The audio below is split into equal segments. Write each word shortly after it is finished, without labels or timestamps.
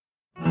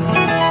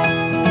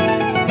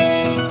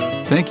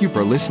Thank you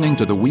for listening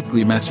to the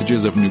weekly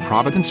messages of New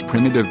Providence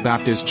Primitive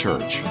Baptist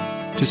Church.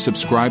 To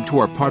subscribe to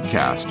our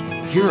podcast,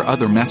 hear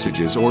other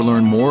messages, or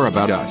learn more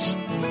about us,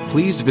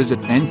 please visit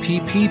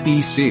nppbc.com.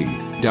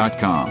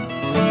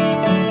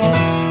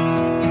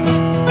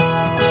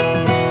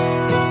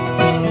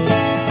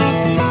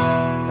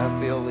 I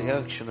feel the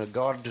unction of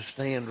God to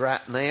stand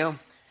right now.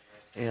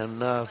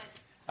 And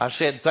I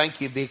said, thank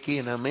you, Vicki,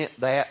 and I meant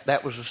that.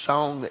 That was a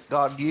song that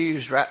God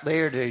used right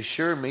there to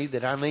assure me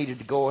that I needed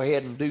to go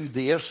ahead and do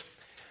this.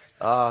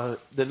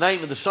 The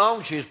name of the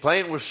song she was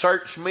playing was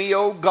Search Me,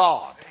 O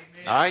God.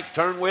 Amen. All right,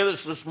 turn with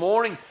us this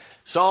morning.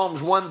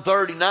 Psalms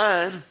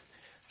 139.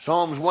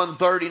 Psalms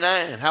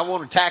 139. I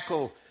want to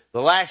tackle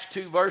the last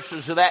two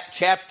verses of that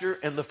chapter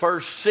and the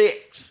first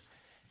six.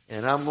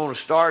 And I'm going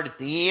to start at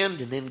the end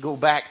and then go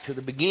back to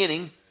the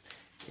beginning.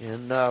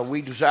 And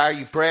we desire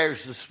your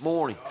prayers this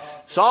morning.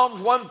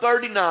 Psalms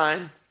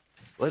 139.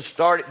 Let's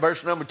start at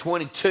verse number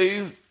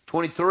 22,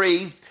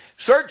 23.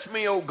 Search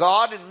me, O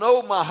God, and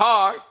know my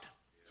heart.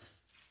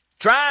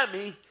 Try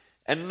me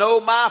and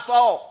know my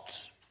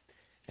thoughts,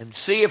 and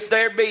see if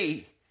there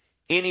be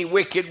any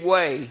wicked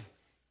way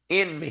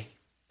in me,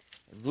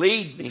 and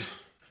lead me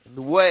in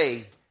the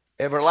way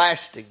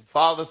everlasting.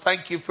 Father,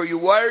 thank you for your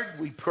word.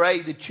 We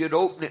pray that you'd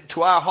open it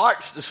to our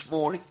hearts this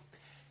morning.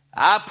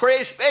 I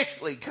pray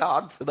especially,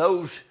 God, for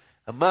those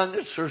among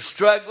us who are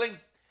struggling,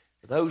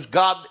 for those,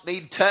 God, that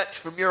need a touch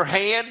from your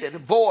hand and a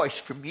voice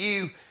from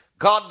you,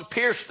 God, to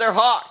pierce their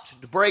hearts and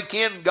to break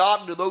in,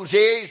 God, into those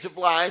areas of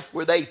life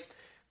where they,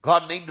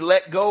 God, need to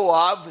let go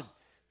of and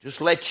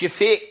just let you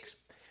fix.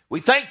 We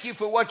thank you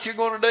for what you're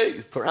going to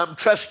do, for I'm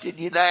trusting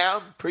you now.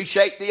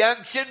 Appreciate the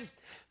unction,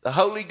 the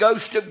Holy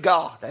Ghost of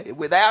God.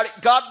 Without it,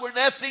 God, we're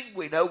nothing.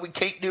 We know we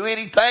can't do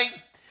anything,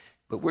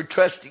 but we're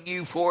trusting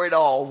you for it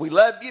all. We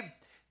love you.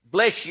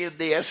 Bless you in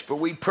this, for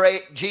we pray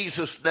it in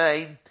Jesus'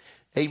 name.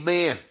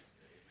 Amen.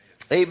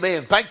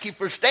 Amen. Thank you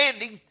for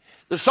standing.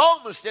 The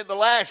psalmist in the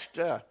last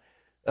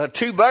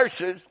two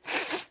verses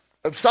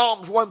of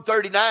Psalms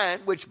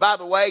 139, which, by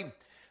the way,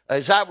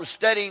 as I was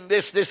studying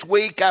this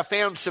week, I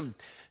found some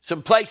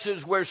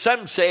places where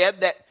some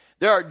said that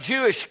there are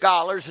Jewish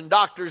scholars and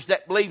doctors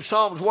that believe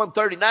Psalms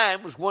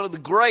 139 was one of the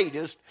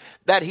greatest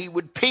that he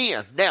would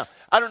pen. Now,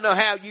 I don't know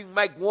how you can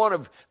make one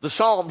of the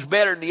Psalms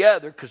better than the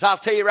other, because I'll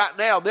tell you right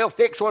now, they'll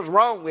fix what's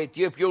wrong with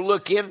you if you'll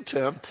look into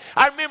them.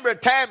 I remember a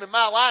time in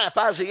my life,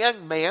 I was a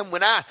young man,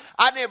 when I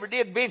never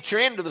did venture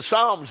into the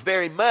Psalms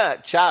very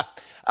much. I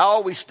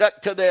always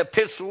stuck to the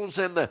epistles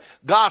and the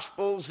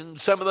Gospels and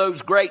some of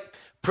those great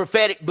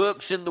prophetic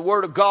books in the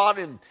Word of God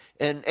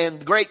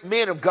and great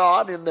men of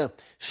God in the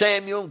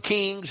Samuel and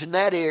Kings in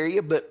that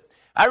area. But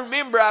I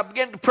remember I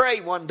began to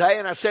pray one day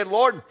and I said,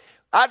 Lord,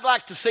 I'd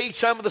like to see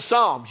some of the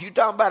Psalms. You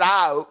talking about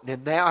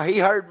eye-opening now. He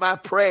heard my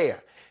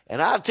prayer.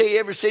 And I'll tell you,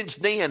 ever since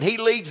then, he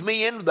leads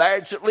me into there.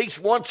 It's at least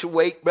once a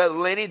week, Brother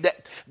Lenny,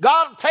 that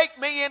God will take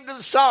me into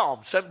the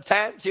Psalms.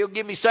 Sometimes he'll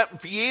give me something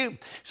for you.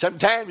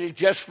 Sometimes it's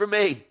just for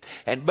me.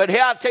 But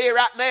here, I'll tell you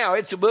right now,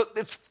 it's a book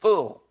that's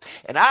full.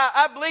 And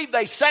I believe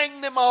they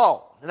sang them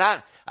all. And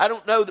I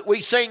don't know that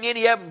we sing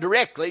any of them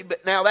directly,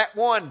 but now that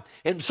one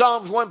in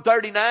Psalms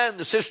 139,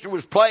 the sister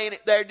was playing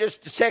it there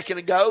just a second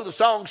ago. The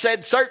song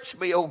said, Search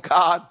me, O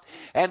God,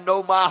 and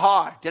know my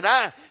heart. And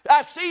I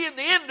see in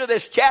the end of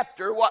this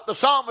chapter what the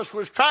psalmist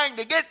was trying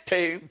to get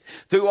to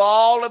through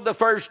all of the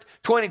first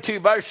 22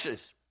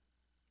 verses.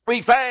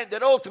 We find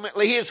that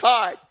ultimately his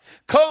heart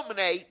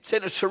culminates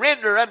in a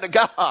surrender unto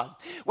God,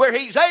 where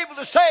he's able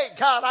to say,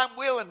 God, I'm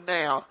willing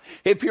now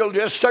if you'll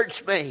just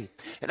search me.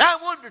 And I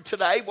wonder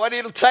today what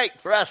it'll take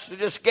for us to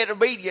just get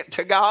obedient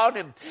to God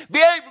and be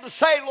able to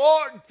say,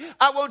 Lord,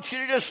 I want you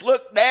to just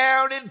look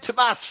down into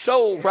my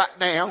soul right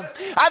now.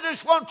 I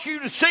just want you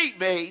to see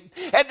me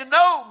and to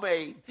know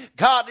me,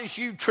 God, as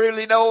you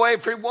truly know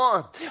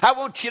everyone. I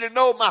want you to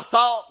know my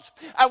thoughts.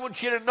 I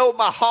want you to know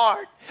my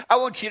heart. I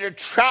want you to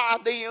try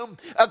them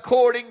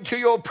according to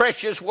your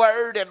precious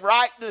word and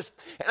rightness.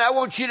 And I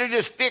want you to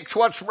just fix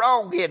what's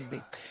wrong in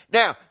me.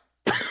 Now,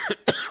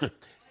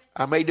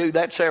 I may do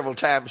that several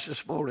times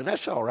this morning.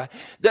 That's all right.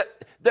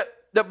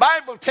 The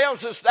Bible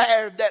tells us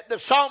there that the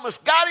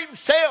psalmist got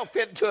himself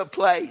into a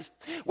place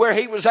where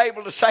he was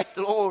able to say,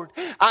 Lord,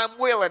 I'm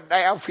willing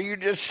now for you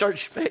to just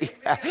search me.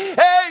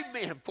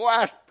 Amen. Boy,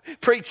 I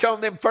preach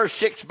on them first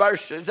 6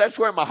 verses. That's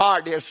where my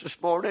heart is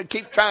this morning. I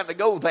keep trying to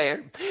go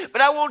there.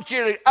 But I want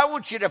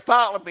you to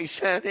follow me,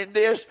 son, in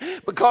this,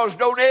 because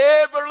don't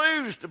ever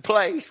lose the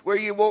place where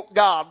you want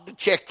God to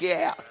check you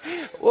out.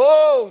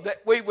 Oh,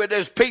 that we would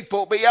as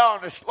people be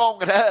honest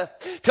long enough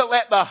to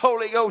let the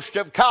Holy Ghost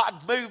of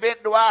God move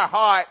into our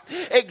heart,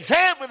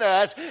 examine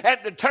us, and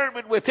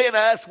determine within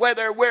us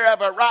whether we're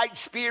of a right right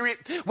spirit,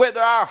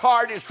 whether our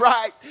heart is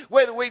right,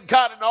 whether we've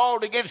got an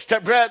ought against a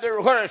brother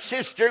or a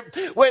sister,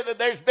 whether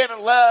there's been a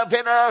love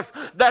in us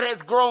that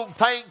has grown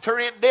faint or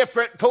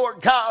indifferent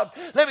toward God.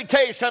 Let me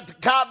tell you something.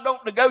 God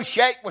don't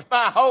negotiate with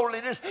my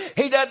holiness.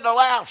 He doesn't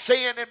allow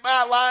sin in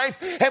my life.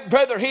 And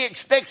brother, He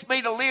expects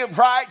me to live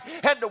right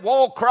and to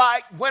walk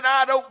right. When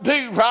I don't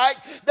do right,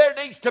 there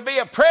needs to be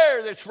a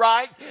prayer that's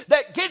right,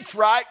 that gets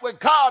right with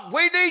God.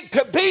 We need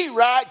to be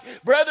right,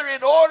 brother,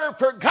 in order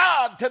for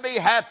God to be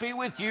happy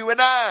with you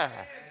and I.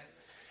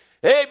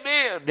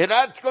 Amen. And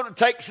that's going to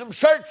take some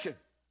searching.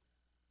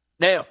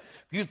 Now, if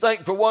you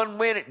think for 1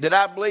 minute that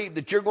I believe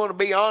that you're going to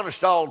be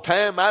honest all the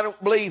time, I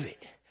don't believe it.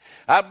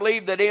 I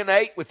believe that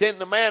innate within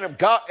the man of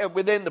God,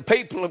 within the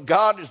people of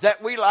God, is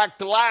that we like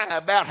to lie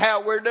about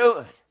how we're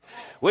doing.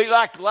 We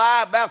like to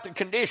lie about the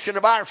condition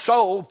of our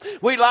soul.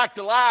 We like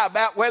to lie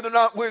about whether or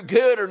not we're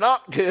good or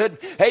not good.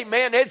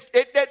 Amen.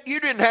 You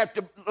didn't have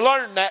to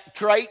learn that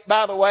trait,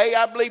 by the way.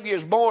 I believe you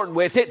was born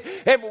with it.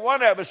 Every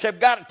one of us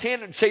have got a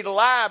tendency to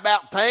lie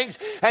about things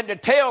and to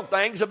tell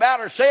things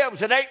about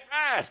ourselves that ain't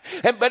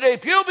right. But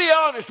if you'll be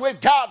honest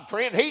with God,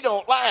 friend, He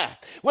don't lie.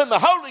 When the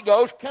Holy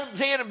Ghost comes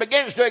in and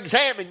begins to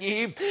examine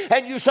you,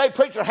 and you say,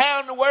 preacher, how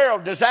in the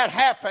world does that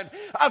happen?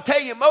 I'll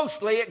tell you,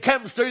 mostly it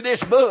comes through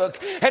this book.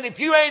 And if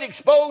you ain't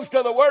exposed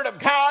to the Word of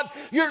God,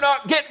 you're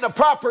not getting a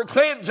proper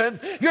cleansing.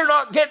 You're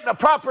not getting a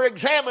proper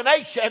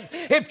examination.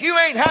 If you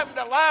ain't having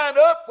to line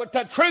up with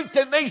the truth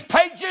in these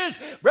pages,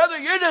 brother,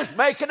 you're just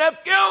making up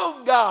your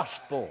own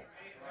gospel.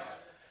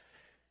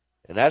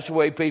 And that's the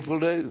way people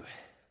do.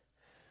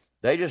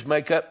 They just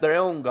make up their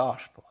own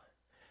gospel.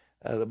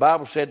 The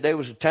Bible said there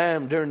was a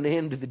time during the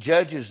end of the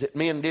Judges that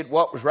men did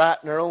what was right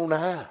in their own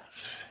eyes.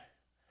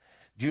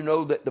 Do you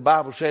know that the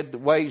Bible said the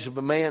ways of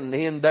a man and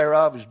the end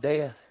thereof is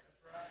death?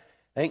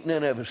 Ain't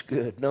none of us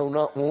good. No,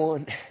 not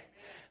one.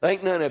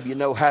 Ain't none of you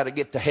know how to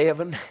get to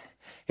heaven,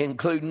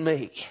 including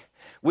me.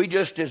 We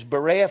just as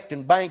bereft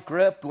and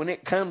bankrupt when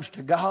it comes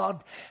to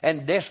God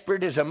and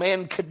desperate as a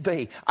man could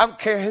be. I don't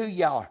care who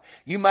you are.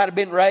 You might have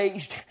been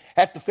raised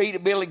at the feet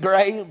of Billy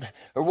Graham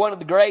or one of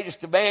the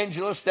greatest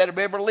evangelists that have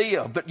ever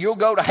lived. But you'll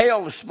go to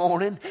hell this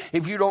morning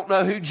if you don't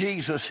know who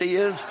Jesus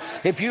is.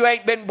 If you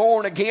ain't been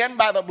born again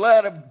by the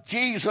blood of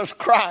Jesus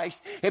Christ.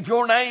 If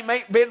your name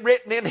ain't been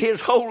written in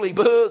His holy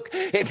book.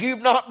 If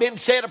you've not been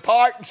set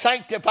apart and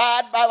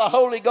sanctified by the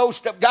Holy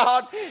Ghost of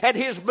God and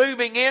His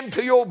moving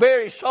into your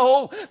very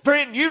soul,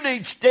 friend, you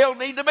still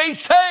need to be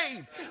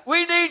saved.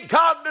 We need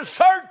God to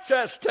search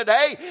us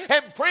today.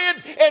 And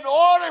friend, in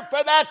order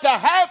for that to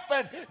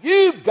happen,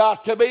 you've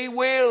got to be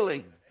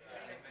willing.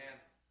 Amen.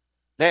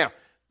 Now,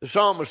 the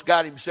psalmist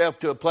got himself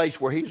to a place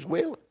where he's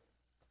willing.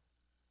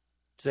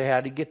 Say,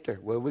 how'd he get there?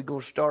 Well, we're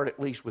going to start at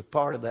least with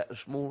part of that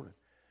this morning.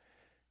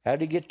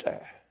 How'd he get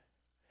there?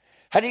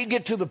 How do you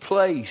get to the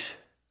place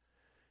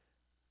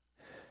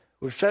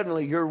where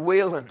suddenly you're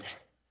willing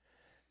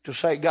to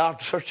say,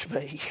 God, search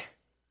me?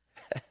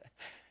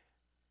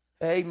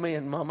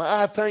 Amen,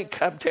 Mama.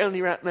 I'm telling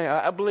you right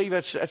now, I believe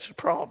that's the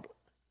problem.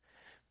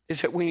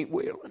 Is that we ain't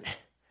willing.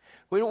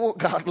 We don't want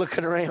God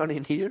looking around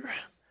in here.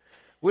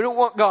 We don't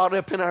want God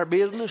up in our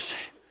business.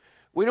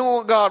 We don't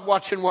want God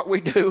watching what we're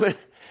doing.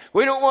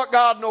 We don't want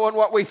God knowing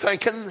what we're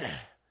thinking.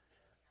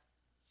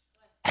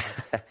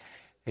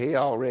 He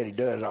already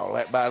does all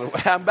that, by the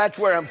way. That's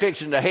where I'm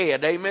fixing to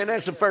head. Amen.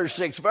 That's the first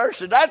 6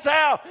 verses. That's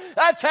how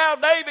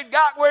David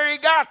got where he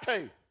got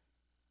to.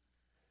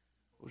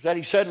 Was that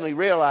he suddenly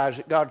realized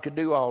that God could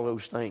do all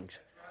those things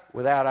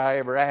without I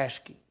ever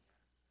asking.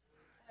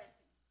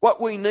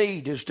 What we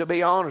need is to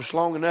be honest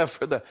long enough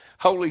for the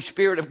Holy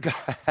Spirit of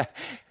God.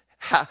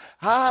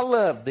 I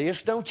love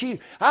this, don't you?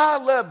 I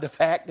love the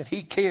fact that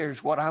He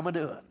cares what I'm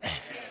doing.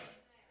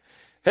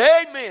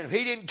 Amen. If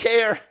He didn't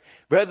care,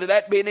 brother,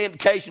 that'd be an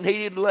indication He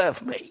didn't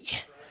love me.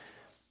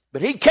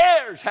 But He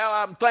cares how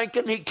I'm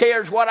thinking. He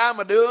cares what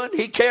I'm doing.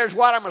 He cares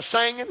what I'm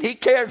singing. He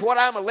cares what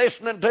I'm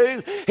listening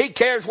to. He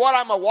cares what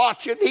I'm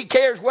watching. He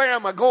cares where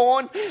I'm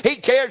going. He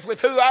cares with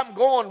who I'm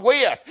going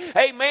with.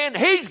 Amen.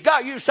 He's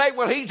got, you say,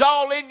 well, He's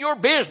all in your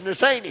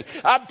business, ain't He?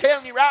 I'm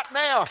telling you right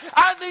now,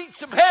 I need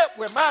some help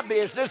with my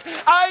business.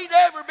 I ain't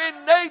ever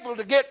been able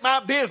to get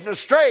my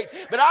business straight.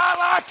 But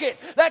I like it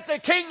that the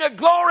King of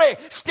Glory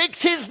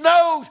sticks His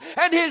nose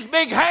and His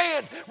big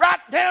hand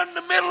right down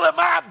the middle of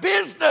my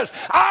business.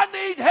 I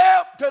need help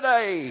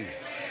today.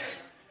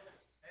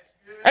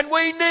 And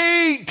we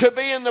need to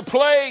be in the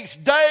place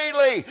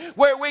daily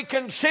where we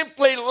can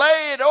simply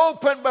lay it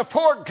open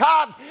before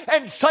God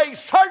and say,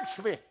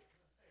 search me.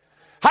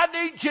 I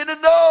need you to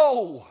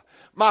know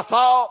my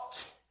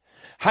thoughts.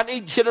 I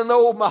need you to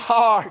know my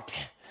heart.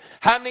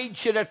 I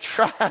need you to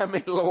try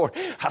me, Lord.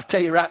 I'll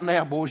tell you right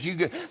now, boys,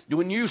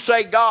 when you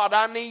say, God,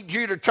 I need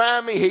you to try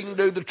me, He can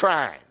do the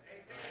trying.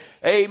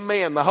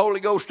 Amen. The Holy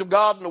Ghost of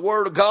God and the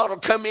Word of God will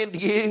come into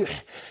you,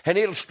 and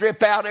it'll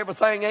strip out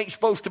everything ain't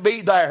supposed to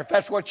be there, if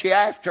that's what you're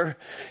after.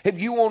 If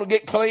you want to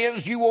get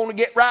cleansed, you want to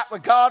get right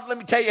with God, let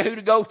me tell you who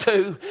to go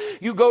to.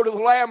 You go to the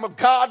Lamb of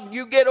God, and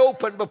you get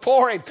open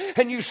before Him,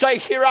 and you say,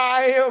 here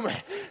I am.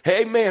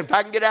 Amen. If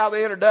I can get out of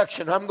the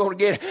introduction, I'm going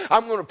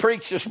to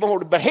preach this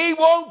morning. But He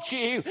wants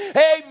you,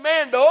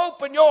 amen, to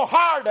open your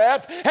heart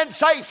up and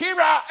say, here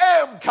I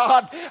am,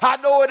 God. I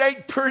know it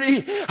ain't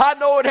pretty. I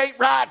know it ain't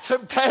right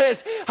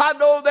sometimes. I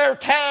know there are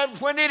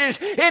times when it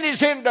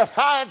is in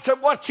defiance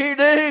of what you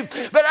do,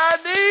 but I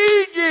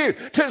need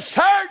you to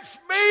search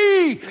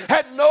me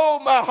and know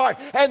my heart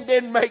and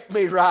then make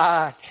me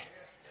right.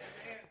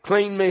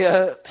 Clean me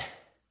up.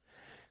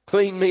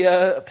 Clean me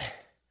up.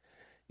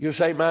 You'll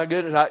say, my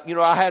goodness,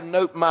 I had a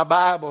note in my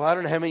Bible. I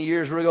don't know how many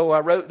years ago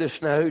I wrote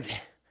this note.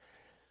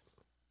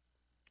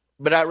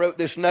 But I wrote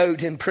this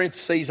note in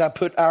parentheses. I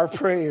put our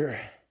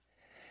prayer.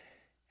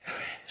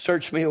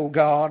 Search me, O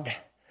God,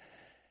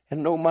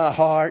 and know my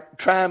heart.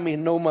 Try me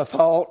and know my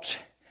thoughts.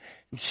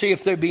 And see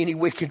if there be any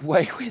wicked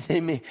way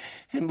within me.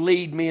 And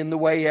lead me in the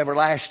way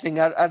everlasting.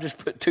 I just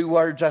put 2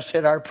 words. I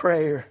said our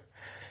prayer.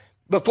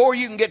 Before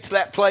you can get to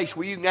that place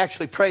where you can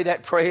actually pray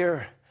that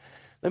prayer,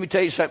 let me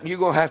tell you something. You're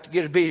going to have to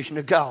get a vision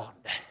of God.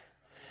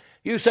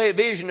 You say a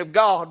vision of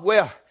God.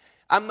 Well,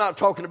 I'm not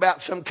talking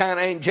about some kind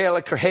of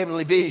angelic or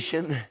heavenly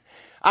vision.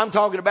 I'm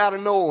talking about a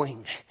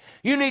knowing.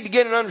 You need to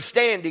get an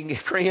understanding,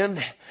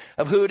 friend,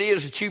 of who it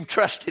is that you've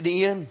trusted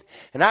in.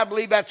 And I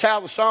believe that's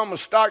how the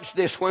psalmist starts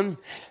this one.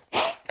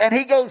 And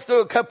he goes through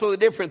a couple of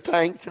different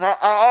things. And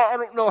I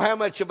don't know how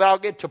much of it I'll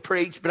get to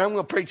preach, but I'm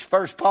going to preach the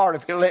first part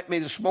if he'll let me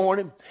this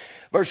morning.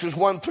 Verses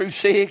 1 through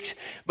 6.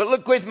 But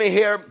look with me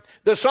here.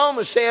 The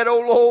psalmist said, O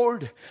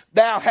Lord,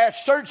 thou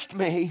hast searched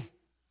me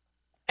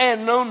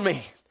and known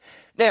me.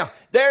 Now,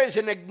 there is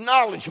an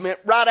acknowledgement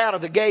right out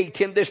of the gate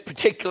in this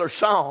particular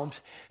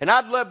Psalms. And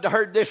I'd love to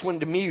heard this one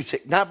to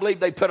music. And I believe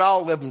they put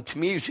all of them to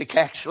music,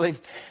 actually.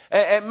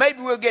 And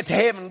maybe we'll get to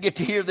heaven and get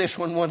to hear this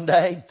one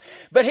day.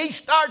 But he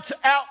starts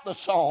out the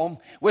Psalm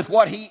with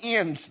what he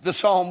ends the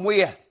Psalm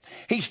with.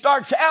 He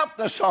starts out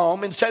the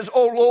Psalm and says,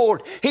 oh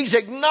Lord, he's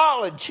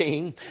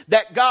acknowledging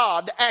that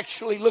God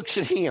actually looks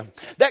at him,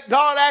 that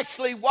God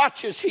actually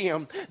watches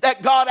him,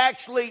 that God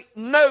actually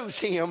knows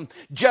him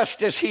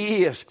just as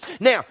he is.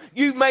 Now,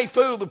 you may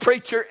fool the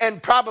preacher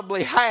and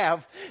probably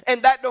have,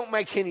 and that don't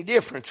make any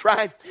difference,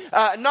 right?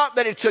 Not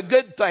that it's a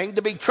good thing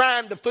to be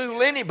trying to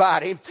fool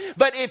anybody,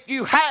 but if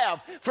you have,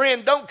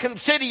 friend, don't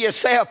consider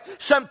yourself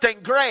something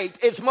great.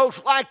 It's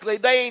most likely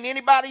there ain't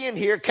anybody in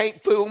here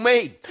can't fool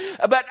me.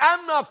 But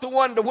I'm not the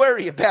one to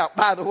worry about,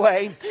 by the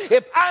way.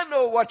 If I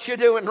know what you're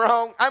doing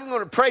wrong, I'm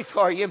going to pray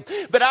for you,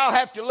 but I'll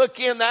have to look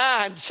you in the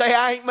eye and say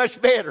I ain't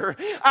much better.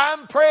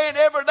 I'm praying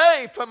every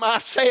day for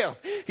myself.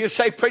 You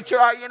say, preacher,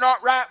 are you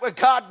not right with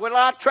God? Well,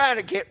 I try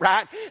to get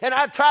right, and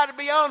I try to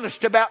be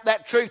honest about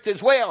that truth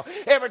as well.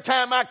 Every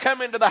time I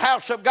come into the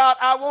house of God,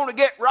 I want to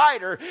get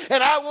righter,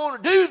 and I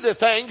want to do the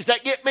things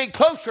that get me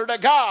closer to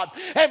God.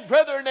 And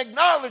brother, an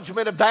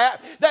acknowledgement of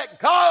that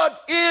God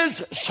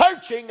is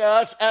searching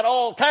us at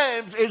all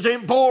times is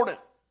important.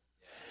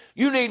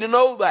 You need to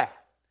know that.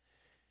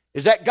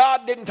 Is that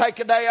God didn't take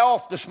a day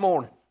off this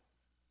morning.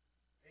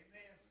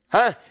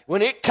 Huh?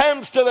 When it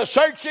comes to the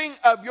searching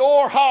of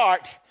your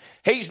heart,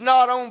 he's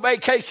not on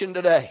vacation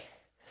today.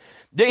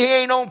 He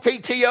ain't on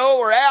PTO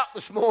or out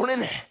this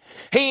morning.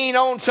 He ain't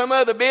on some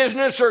other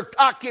business or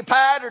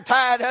occupied or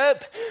tied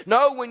up.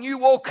 No, when you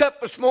woke up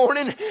this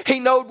morning, he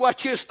knowed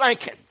what you was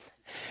thinking.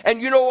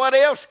 And you know what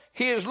else?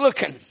 He is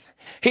looking.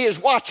 He is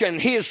watching.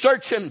 He is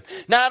searching.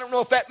 Now, I don't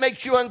know if that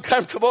makes you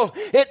uncomfortable.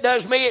 It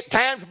does me at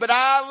times, but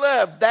I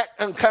love that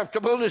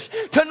uncomfortableness.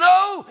 To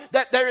know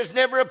that there is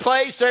never a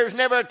place, there's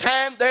never a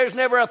time, there's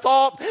never a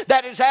thought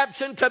that is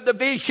absent of the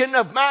vision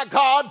of my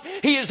God.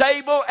 He is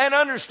able and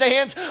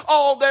understands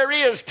all there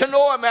is to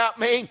know about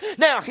me.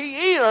 Now,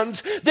 he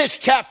ends this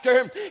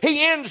chapter.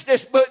 He ends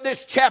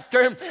this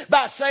chapter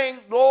by saying,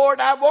 Lord,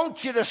 I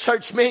want you to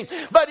search me.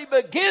 But he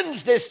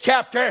begins this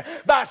chapter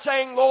by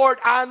saying, Lord,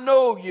 I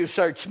know you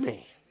search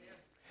me.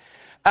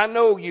 I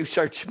know you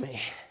search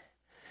me.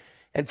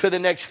 And for the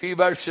next few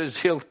verses,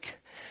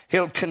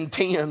 he'll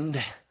contend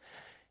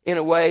in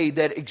a way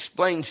that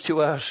explains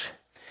to us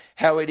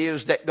how it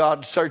is that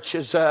God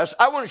searches us.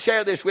 I want to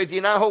share this with you,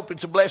 and I hope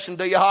it's a blessing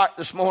to your heart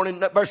this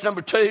morning. Verse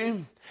number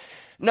 2.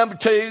 Number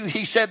 2,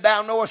 he said,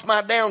 thou knowest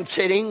my down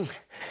sitting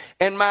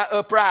and my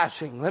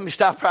uprising. Let me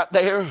stop right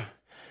there.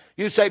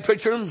 You say,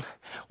 preacher,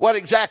 what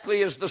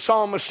exactly is the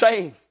psalmist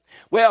saying?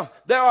 Well,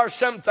 there are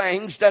some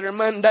things that are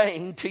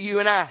mundane to you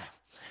and I.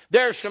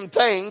 There are some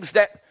things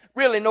that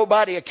really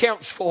nobody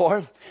accounts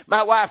for.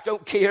 My wife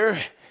don't care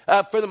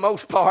for the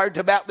most part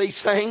about these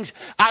things.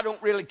 I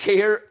don't really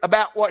care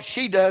about what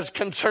she does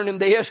concerning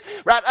this.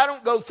 Right? I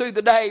don't go through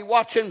the day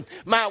watching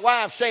my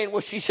wife saying,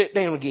 well, she sit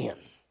down again.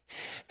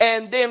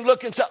 And then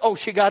look and say, oh,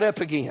 she got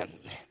up again.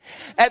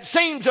 That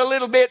seems a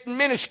little bit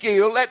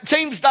minuscule. That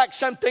seems like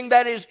something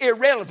that is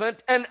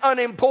irrelevant and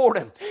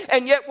unimportant.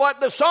 And yet what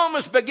the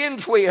psalmist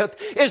begins with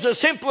is a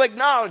simple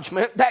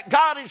acknowledgement that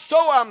God is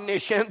so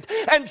omniscient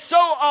and so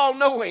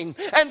all-knowing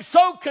and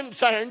so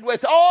concerned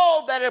with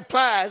all that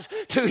applies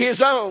to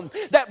his own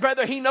that,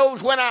 brother, he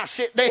knows when I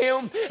sit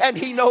down and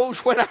he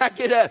knows when I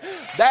get up.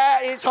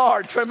 That is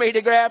hard for me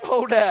to grab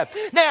hold of.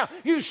 Now,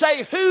 you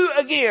say, who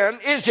again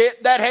is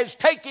it that has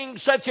taken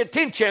such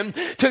attention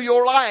to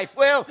your life?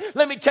 Well,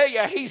 let me tell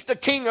you, he's the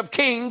King of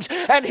Kings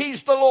and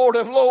he's the Lord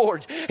of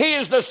Lords. He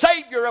is the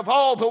Savior of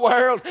all the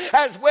world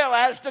as well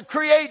as the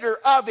Creator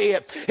of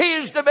it. He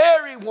is the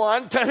very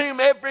one to whom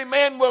every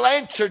man will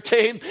answer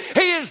to.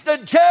 He is the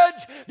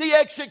judge, the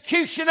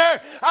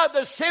executioner,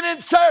 the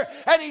sentencer,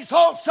 and he's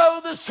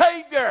also the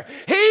Savior.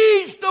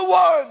 He's the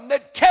one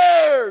that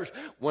cares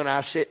when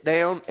I sit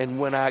down and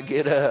when I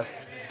get up.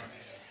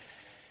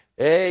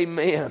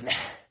 Amen.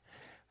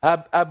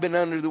 I've been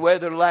under the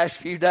weather the last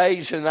few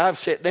days, and I've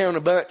sat down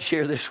a bunch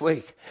here this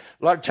week.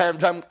 A lot of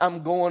times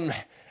I'm going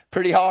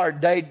pretty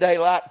hard,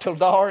 daylight till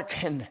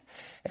dark, and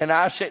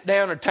I sit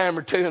down a time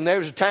or two, and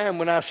there's a time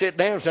when I sit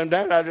down,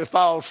 sometimes I just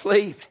fall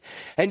asleep.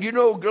 And you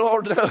know,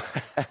 Lord,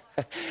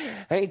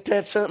 ain't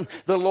that something?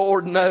 The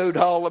Lord knowed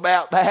all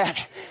about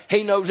that.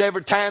 He knows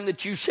every time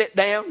that you sit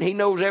down. He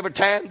knows every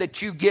time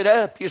that you get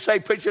up. You say,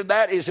 preacher,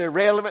 that is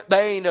irrelevant.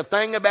 There ain't a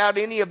thing about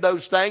any of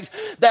those things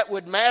that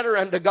would matter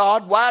unto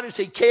God. Why does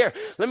he care?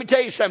 Let me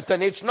tell you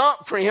something. It's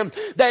not, friend,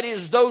 that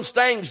is those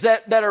things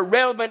that are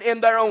relevant in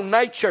their own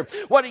nature.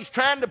 What he's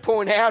trying to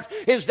point out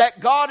is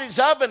that God is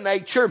of a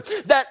nature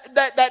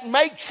that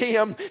makes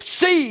him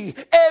see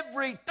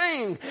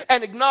everything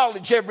and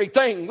acknowledge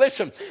everything.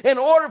 Listen, in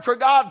order for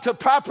God to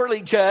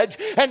properly judge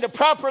and to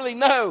properly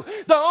know,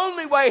 the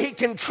only way he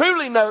can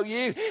truly know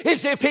you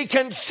is if he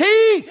can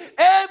see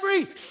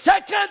every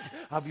second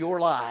of your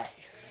life.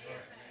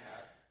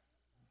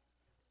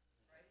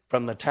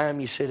 From the time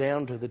you sit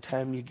down to the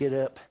time you get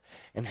up,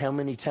 and how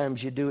many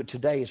times you do it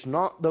today. It's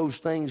not those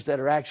things that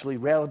are actually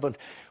relevant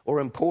or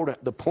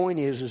important. The point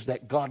is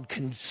that God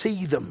can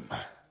see them.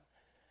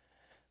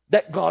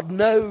 That God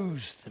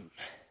knows them.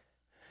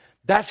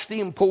 That's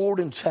the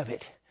importance of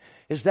it.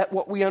 Is that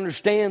what we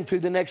understand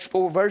through the next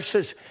 4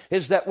 verses?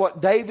 Is that what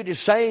David is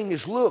saying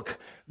is, look,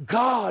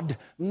 God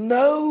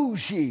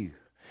knows you.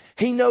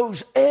 He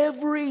knows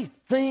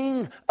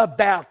everything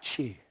about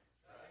you.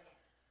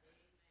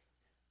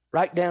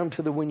 Right down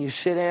to when you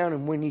sit down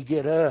and when you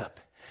get up.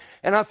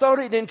 And I thought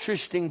it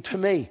interesting to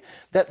me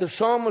that the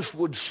psalmist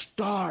would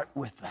start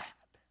with that.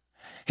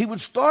 He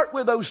would start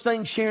with those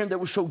things, Sharon, that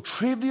were so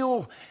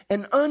trivial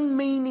and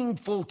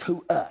unmeaningful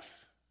to us,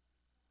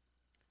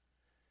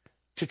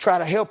 to try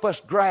to help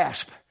us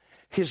grasp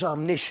his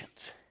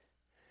omniscience.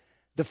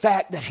 The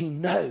fact that he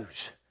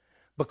knows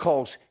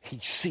because he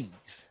sees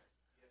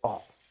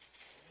all.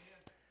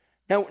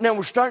 Now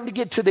we're starting to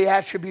get to the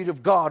attribute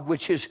of God,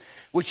 which is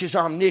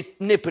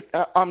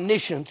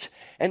omniscience.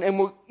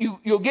 And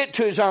you'll get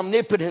to his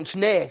omnipotence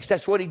next.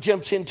 That's what he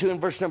jumps into in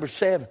verse number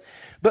 7.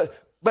 But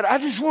I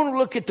just want to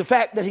look at the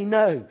fact that he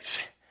knows.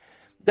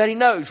 That he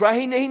knows, right?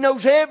 He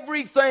knows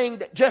everything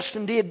that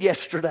Justin did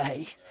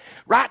yesterday.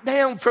 Right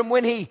down from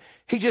when he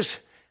just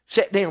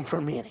sat down for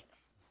a minute.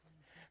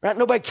 Right?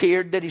 Nobody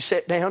cared that he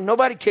sat down.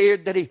 Nobody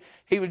cared that he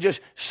was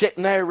just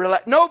sitting there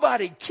relaxed.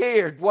 Nobody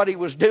cared what he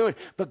was doing.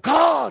 But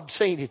God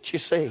seen it, you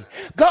see.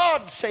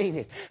 God seen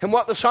it. And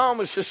what the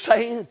psalmist is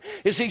saying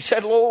is he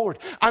said, Lord,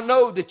 I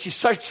know that you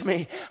search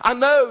me. I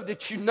know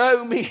that you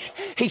know me.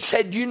 He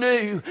said, you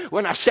knew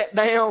when I sat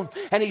down.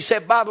 And he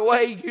said, by the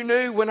way, you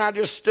knew when I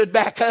just stood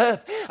back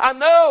up. I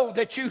know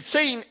that you've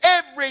seen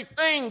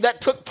everything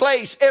that took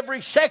place,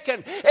 every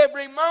second,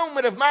 every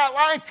moment of my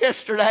life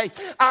yesterday.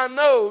 I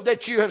know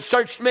that you have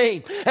searched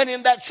me. And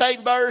in that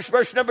same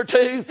verse number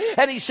 2,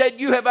 and he said,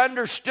 you have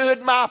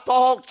understood my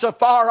thoughts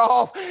afar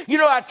off. You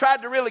know, I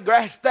tried to really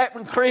grasp that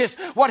one, Chris,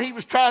 what he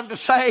was trying to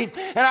say.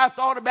 And I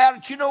thought about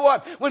it. You know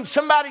what? When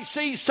somebody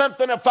sees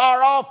something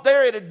afar off,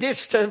 they're at a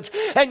distance.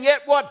 And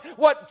yet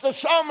what the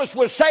psalmist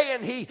was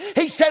saying,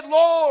 he said,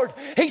 Lord,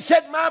 he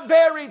said, my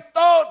very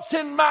thoughts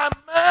in my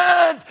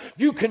mind,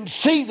 you can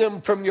see them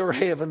from your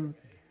heaven.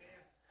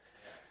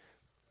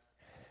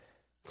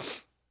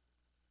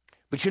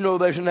 But you know,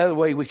 there's another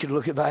way we could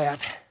look at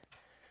that.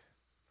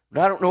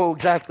 But I don't know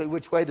exactly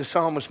which way the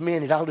psalmist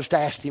meant it. I'll just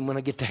ask him when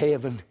I get to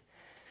heaven.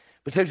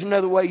 But there's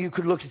another way you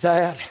could look at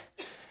that.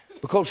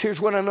 Because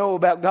here's what I know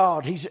about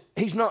God.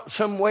 He's not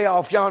some way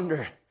off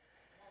yonder.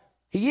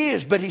 He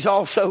is, but he's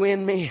also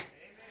in me.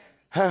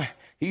 Huh?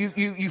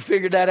 You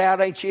figured that out,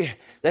 ain't you?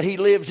 That he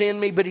lives in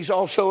me, but he's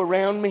also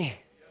around me.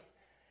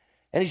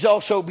 And he's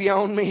also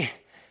beyond me.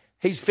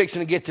 He's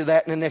fixing to get to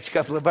that in the next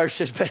couple of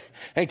verses, but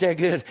ain't that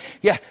good?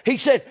 Yeah, he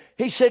said,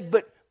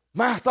 but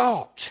my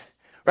thoughts.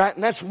 Right,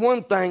 and that's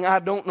one thing I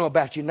don't know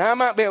about you. Now, I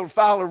might be able to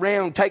follow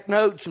around, take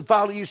notes, and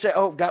follow you, say,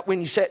 oh, got when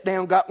you sat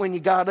down, got when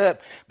you got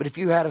up. But if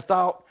you had a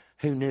thought,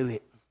 who knew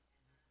it?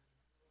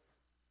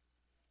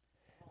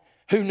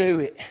 Who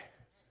knew it?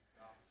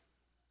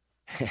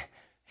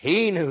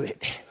 He knew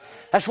it.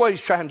 That's what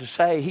he's trying to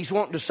say. He's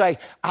wanting to say,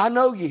 I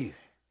know you.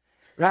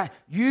 Right?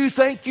 You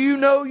think you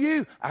know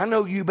you? I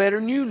know you better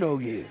than you know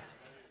you.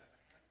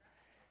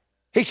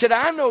 He said,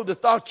 I know the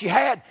thoughts you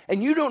had,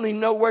 and you don't even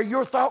know where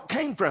your thought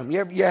came from.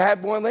 You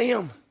had one of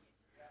them?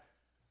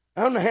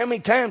 I don't know how many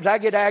times I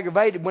get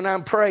aggravated when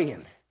I'm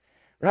praying.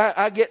 Right?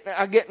 I get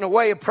in the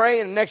way of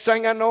praying, and next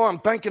thing I know, I'm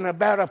thinking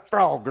about a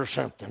frog or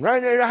something.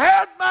 Right?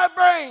 How'd my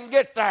brain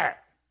get there?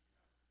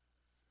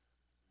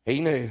 He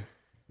knew.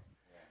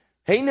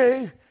 He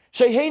knew.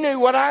 See, he knew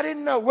what I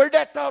didn't know. Where'd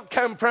that thought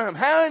come from?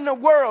 How in the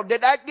world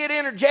did that get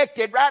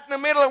interjected right in the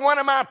middle of one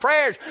of my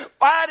prayers?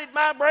 Why did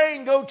my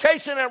brain go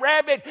chasing a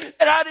rabbit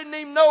that I didn't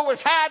even know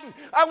was hiding?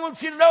 I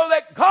want you to know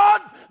that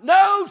God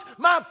knows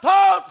my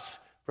thoughts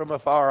from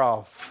afar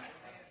off.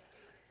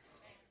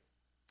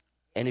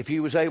 And if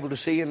you was able to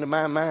see into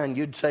my mind,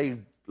 you'd say,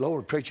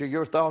 Lord, preacher,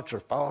 your thoughts are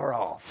far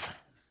off.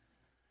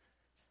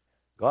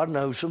 God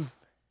knows them.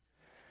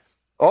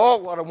 Oh,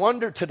 what a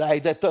wonder today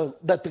that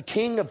the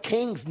King of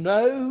Kings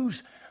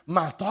knows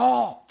my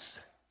thoughts.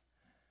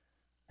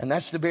 And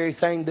that's the very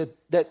thing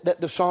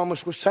that the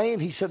psalmist was saying.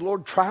 He said,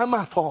 Lord, try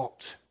my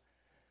thoughts.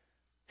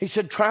 He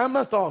said, try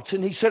my thoughts.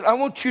 And he said, I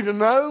want you to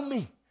know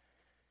me.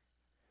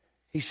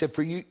 He said,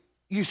 for you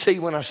see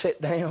when I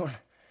sit down.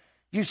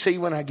 You see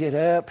when I get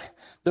up.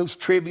 Those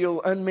trivial,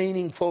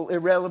 unmeaningful,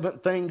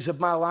 irrelevant things of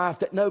my life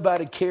that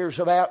nobody cares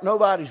about.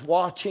 Nobody's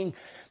watching.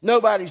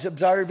 Nobody's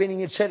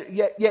observing. And said,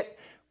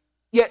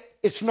 Yet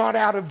it's not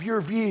out of your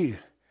view.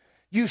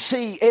 You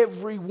see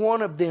every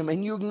one of them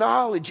and you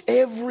acknowledge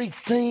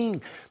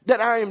everything that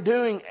I am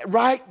doing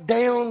right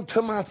down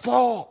to my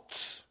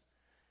thoughts.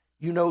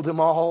 You know them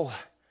all.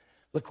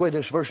 Look with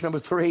us, verse number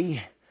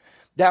 3.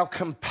 Thou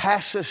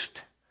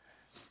compassest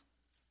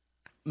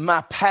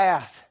my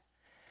path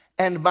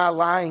and my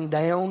lying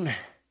down.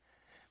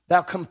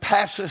 Thou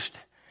compassest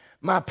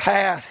my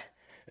path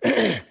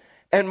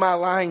and my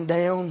lying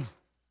down.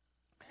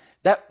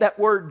 That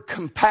word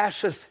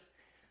compasseth,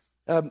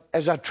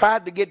 as I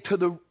tried to get to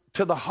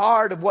the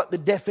heart of what the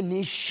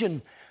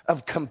definition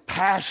of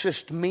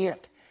compassest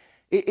meant,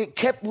 it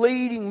kept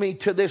leading me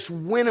to this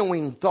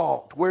winnowing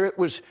thought, where it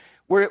was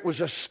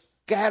a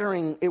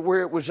scattering,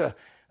 where it was a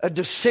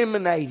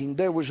disseminating.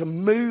 There was a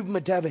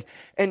movement of it,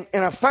 and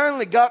I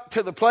finally got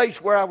to the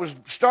place where I was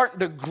starting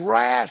to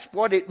grasp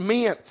what it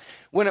meant.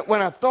 When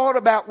I thought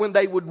about when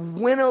they would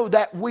winnow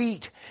that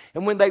wheat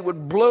and when they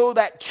would blow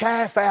that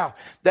chaff out,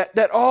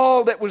 that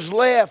all that was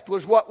left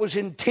was what was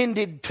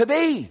intended to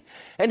be.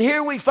 And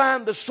here we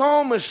find the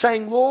psalmist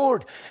saying,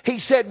 Lord, he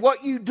said,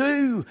 what you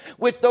do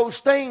with those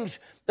things,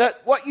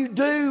 that what you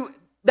do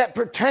that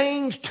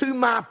pertains to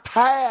my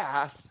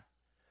path,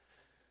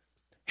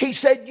 he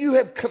said, you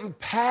have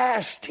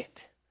compassed it.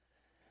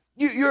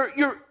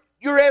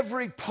 You're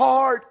every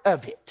part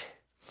of it.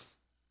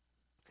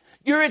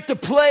 You're at the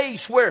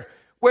place where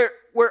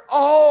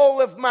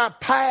all of my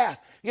path,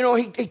 you know,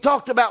 he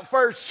talked about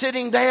first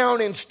sitting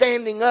down and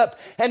standing up.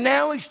 And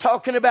now he's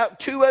talking about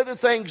two other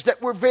things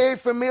that we're very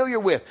familiar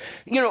with.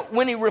 You know,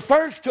 when he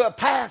refers to a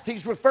path,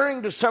 he's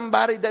referring to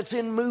somebody that's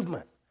in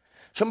movement.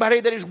 Somebody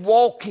that is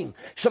walking,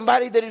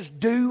 somebody that is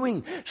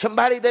doing,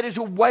 somebody that is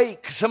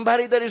awake,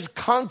 somebody that is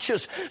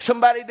conscious,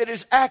 somebody that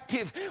is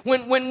active.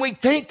 When we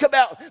think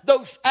about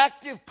those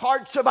active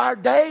parts of our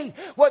day,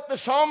 what the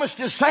psalmist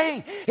is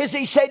saying is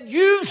he said,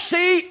 you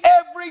see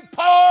every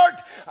part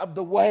of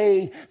the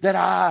way that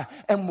I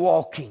am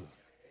walking.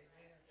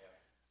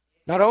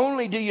 Not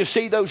only do you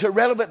see those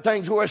irrelevant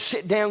things where I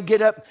sit down,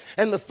 get up,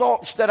 and the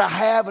thoughts that I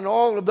have and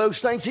all of those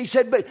things, he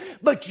said,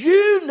 but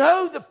you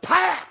know the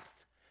path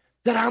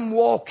that I'm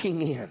walking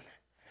in.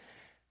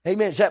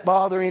 Amen. Does that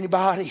bother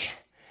anybody?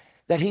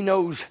 That he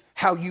knows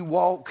how you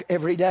walk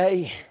every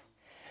day?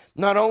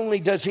 Not only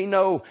does he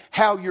know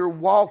how you're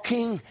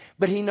walking,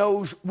 but he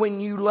knows when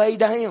you lay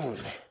down.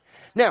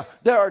 Now,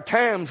 there are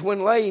times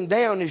when laying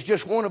down is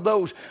just one of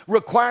those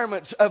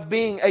requirements of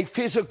being a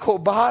physical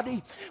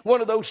body.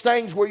 One of those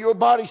things where your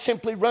body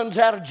simply runs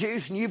out of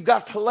juice and you've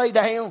got to lay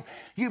down.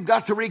 You've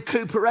got to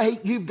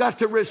recuperate. You've got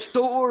to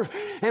restore.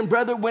 And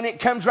brother, when it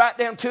comes right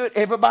down to it,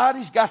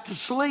 everybody's got to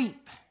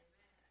sleep.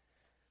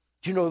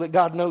 Do you know that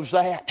God knows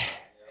that?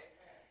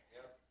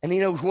 And he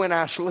knows when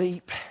I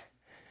sleep.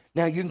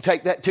 Now, you can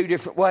take that two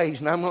different ways,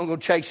 and I'm not going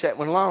to chase that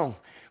one long.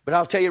 But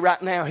I'll tell you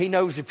right now, he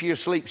knows if you're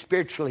asleep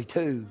spiritually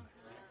too.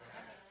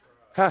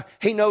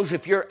 He knows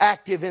if you're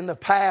active in the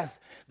path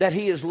that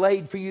he has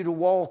laid for you to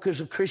walk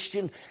as a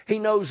Christian. He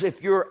knows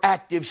if you're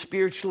active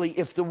spiritually,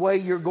 if the way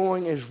you're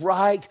going is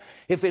right,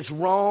 if it's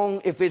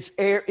wrong, if it's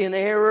in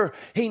error.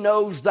 He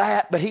knows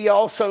that, but he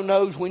also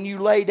knows when you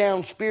lay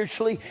down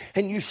spiritually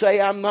and you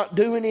say, I'm not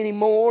doing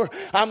anymore,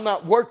 I'm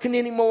not working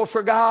anymore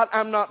for God,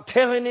 I'm not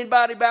telling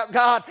anybody about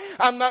God,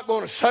 I'm not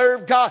going to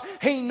serve God.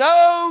 He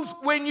knows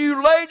when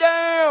you lay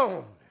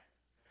down.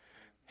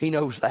 He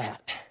knows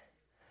that.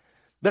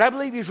 But I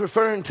believe he's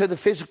referring to the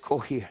physical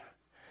here,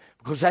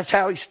 because that's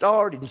how he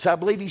started. And so I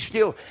believe he's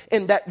still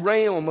in that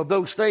realm of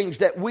those things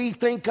that we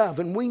think of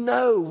and we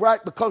know,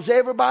 right? Because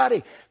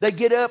everybody, they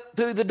get up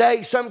through the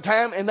day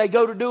sometime and they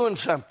go to doing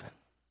something.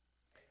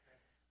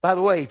 By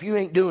the way, if you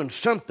ain't doing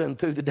something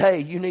through the day,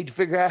 you need to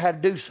figure out how to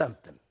do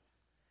something.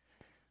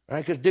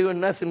 Right? Because doing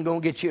nothing is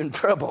going to get you in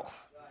trouble.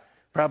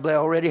 Probably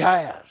already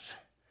has.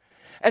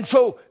 And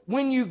so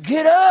when you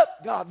get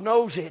up, God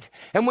knows it.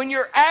 And when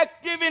you're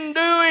active in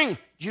doing,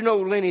 you know,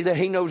 Lenny, that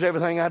He knows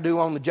everything I do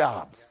on the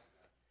job.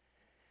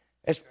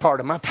 It's part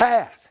of my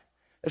path.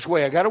 It's the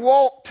way I got to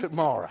walk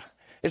tomorrow.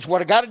 It's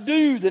what I got to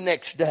do the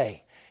next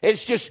day.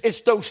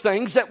 It's those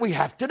things that we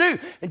have to do.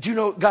 And you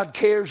know, God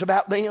cares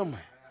about them.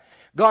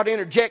 God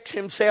interjects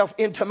Himself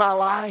into my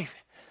life.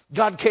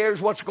 God cares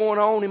what's going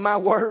on in my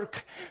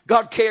work.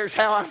 God cares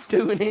how I'm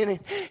doing in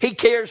it. He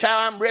cares how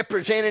I'm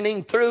representing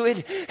Him through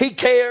it. He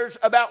cares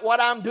about what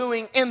I'm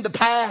doing in the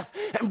path.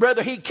 And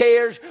brother, He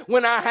cares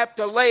when I have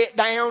to lay it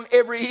down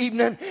every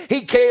evening.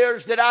 He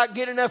cares that I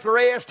get enough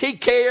rest. He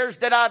cares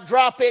that I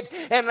drop it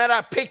and that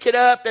I pick it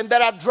up and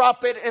that I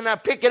drop it and I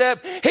pick it up.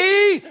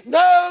 He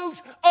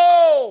knows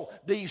all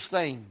these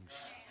things.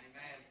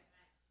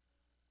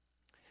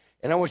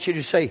 And I want you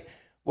to say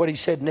what He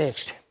said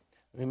next.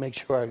 Let me make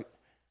sure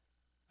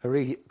I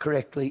read it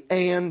correctly.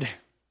 And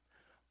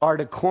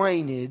art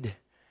acquainted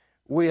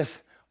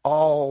with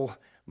all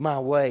my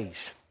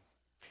ways.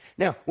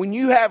 Now, when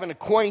you have an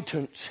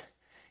acquaintance,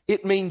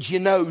 it means you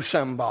know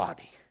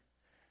somebody,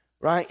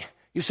 right?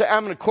 You say,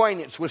 I'm an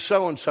acquaintance with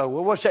so-and-so.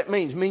 Well, what's that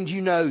mean? It means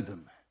you know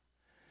them.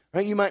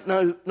 Right? You might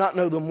not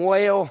know them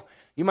well.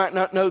 You might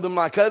not know them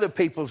like other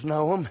people's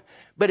know them.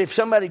 But if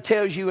somebody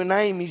tells you a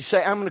name, you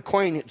say, I'm an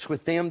acquaintance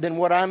with them, then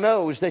what I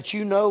know is that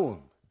you know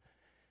them.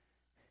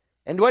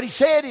 And what He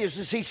said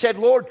is He said,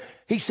 Lord,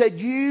 He said,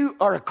 you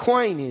are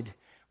acquainted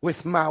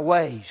with my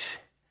ways.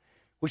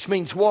 Which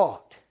means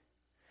what?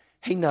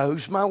 He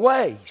knows my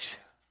ways.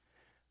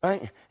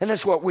 Right? And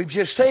that's what we've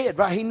just said,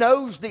 right? He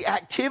knows the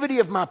activity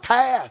of my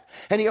path.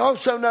 And He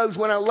also knows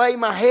when I lay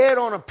my head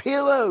on a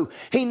pillow.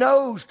 He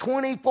knows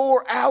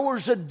 24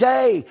 hours a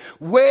day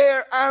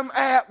where I'm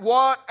at,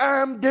 what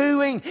I'm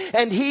doing.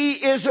 And He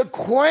is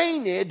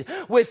acquainted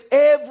with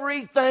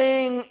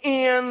everything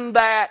in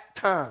that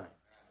time.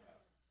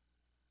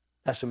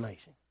 That's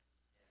amazing.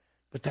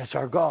 But that's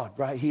our God,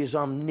 right? He is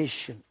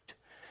omniscient,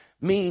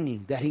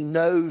 meaning that He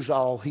knows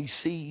all, He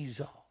sees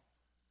all.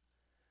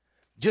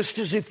 Just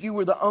as if you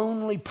were the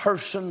only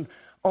person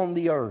on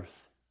the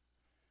earth.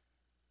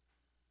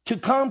 To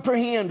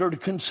comprehend or to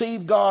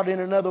conceive God in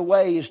another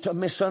way is to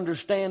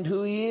misunderstand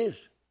who He is.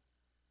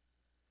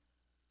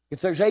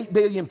 If there's 8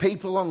 billion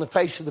people on the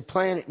face of the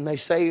planet and they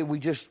say we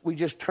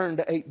just turned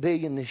to 8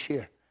 billion this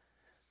year.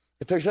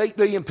 If there's 8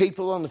 billion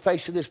people on the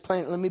face of this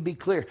planet, let me be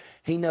clear.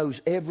 He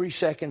knows every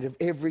second of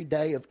every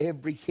day of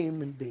every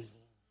human being.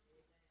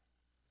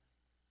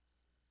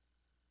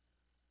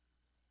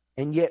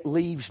 And yet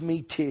leaves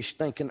me, Tish,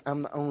 thinking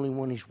I'm the only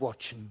one He's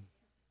watching.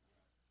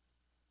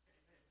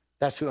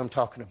 That's who I'm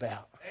talking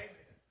about.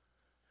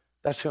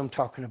 That's who I'm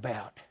talking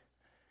about.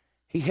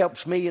 He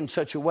helps me in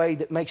such a way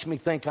that makes me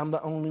think I'm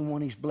the only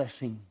one He's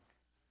blessing.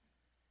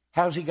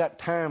 How's He got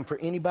time for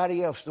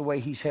anybody else the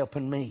way He's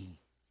helping me?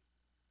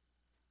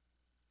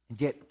 And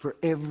yet for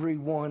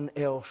everyone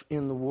else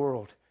in the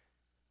world,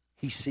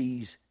 He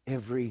sees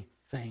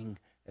everything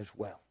as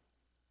well.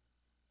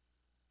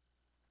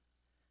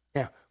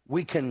 Now,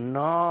 we can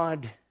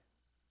nod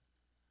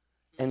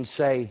and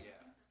say,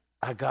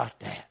 I got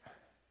that.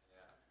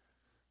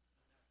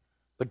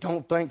 But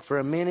don't think for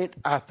a minute,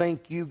 I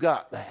think you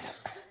got that.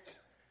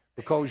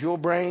 Because your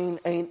brain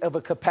ain't of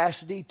a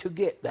capacity to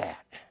get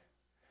that.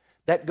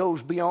 That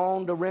goes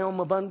beyond the realm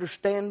of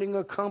understanding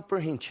or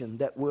comprehension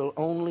that we'll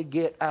only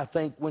get, I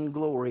think, when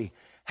glory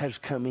has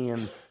come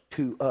in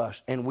to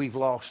us and we've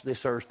lost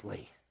this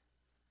earthly.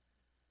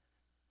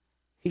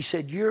 He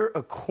said, you're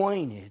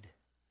acquainted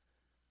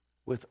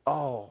with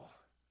all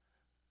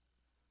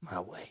my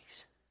ways.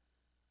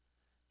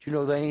 Do you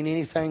know there ain't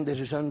anything that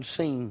is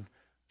unseen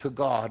to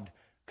God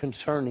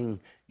concerning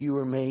you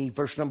or me?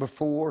 Verse number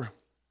 4,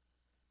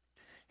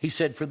 He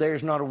said, for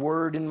there's not a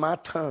word in my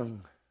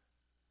tongue.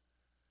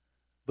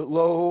 But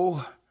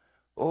lo,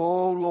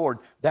 oh Lord,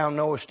 thou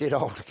knowest it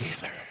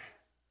altogether.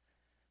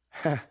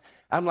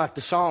 I'm like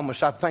the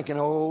psalmist. I'm thinking,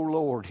 oh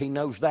Lord, He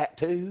knows that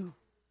too.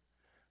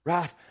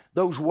 Right?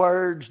 Those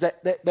words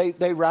that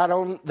they write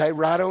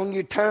on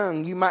your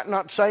tongue. You might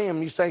not say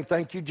them. You say,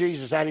 thank you,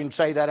 Jesus. I didn't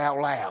say that out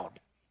loud.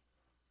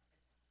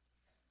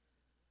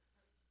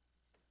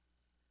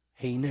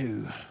 He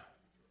knew.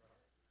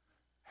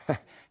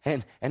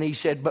 and He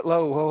said, but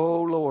lo,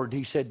 oh Lord,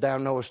 He said, thou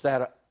knowest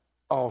that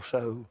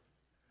also.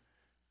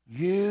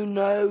 You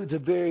know the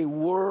very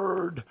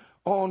word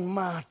on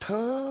my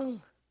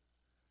tongue.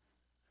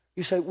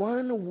 You say, why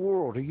in the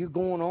world are you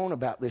going on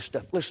about this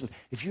stuff? Listen,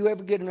 if you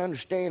ever get an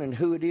understanding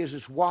who it is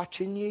that's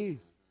watching you,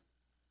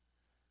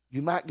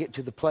 you might get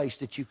to the place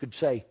that you could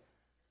say,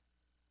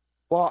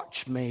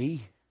 watch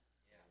me.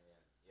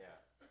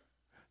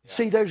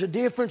 See, there's a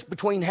difference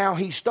between how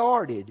He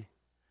started,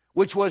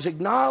 which was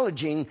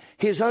acknowledging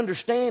His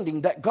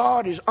understanding that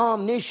God is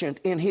omniscient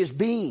in His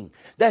being,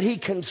 that He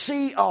can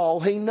see all,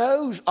 He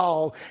knows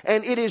all,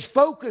 and it is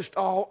focused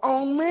all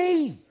on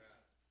me.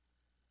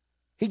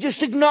 He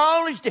just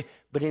acknowledged it.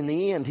 But in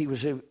the end, he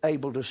was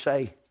able to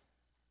say,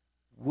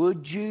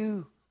 would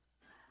you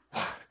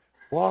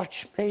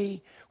watch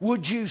me?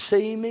 Would you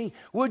see me?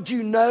 Would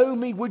you know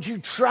me? Would you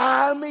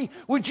try me?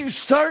 Would you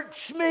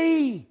search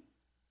me?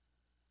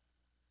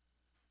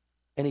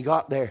 And he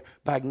got there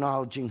by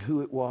acknowledging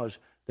who it was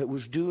that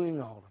was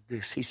doing all of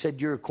this. He said,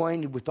 you're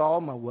acquainted with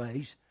all my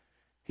ways.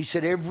 He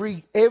said,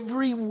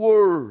 every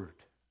word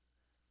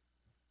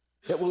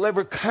that will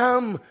ever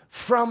come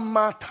from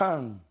my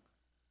tongue.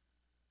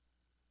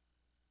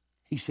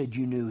 He said,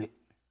 you knew it.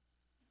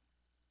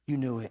 You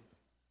knew it.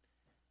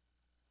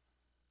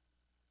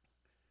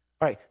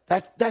 All right,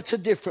 that's a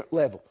different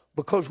level.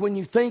 Because when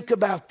you think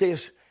about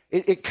this,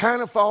 it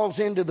kind of falls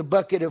into the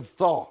bucket of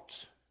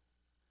thoughts.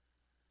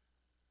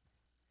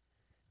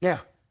 Now,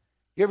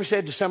 you ever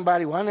said to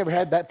somebody, well, I never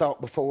had that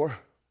thought before?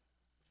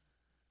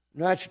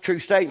 No, that's a true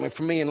statement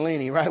from me and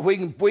Lenny, right? We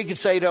can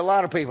say to a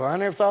lot of people, I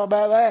never thought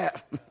about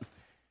that.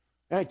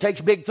 It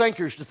takes big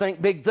thinkers to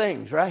think big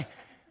things, right?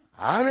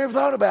 I never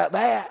thought about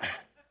that.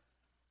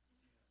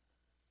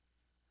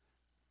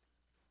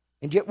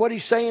 And yet what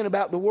he's saying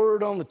about the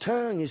word on the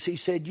tongue is he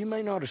said, you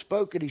may not have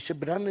spoken. He said,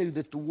 but I knew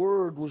that the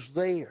word was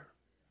there.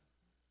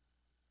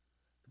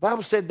 The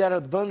Bible said that out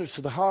of the abundance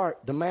of the heart,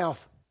 the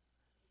mouth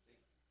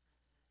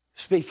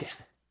speaketh.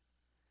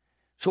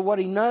 So what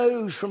he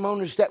knows,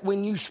 Ramon, is that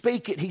when you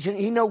speak it,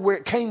 he knows where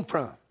it came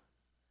from.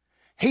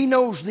 He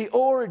knows the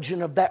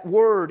origin of that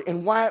word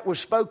and why it was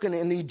spoken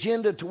and the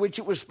agenda to which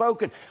it was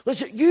spoken.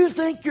 Listen, you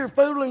think you're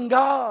fooling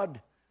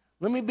God.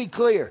 Let me be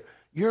clear.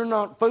 You're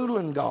not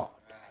fooling God.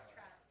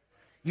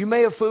 You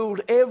may have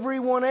fooled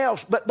everyone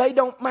else, but they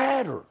don't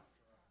matter.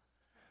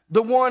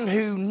 The one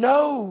who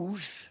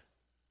knows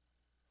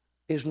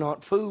is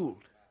not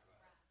fooled.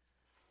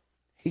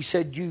 He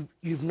said,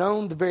 you've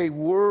known the very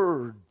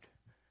word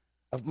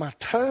of my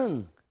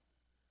tongue.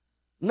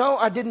 No,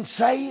 I didn't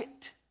say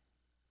it,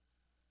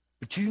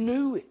 but you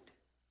knew it.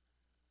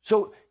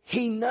 So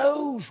he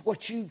knows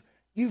what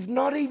you've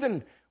not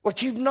even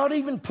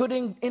put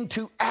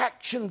into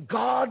action.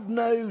 God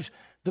knows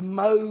the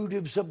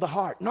motives of the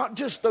heart. Not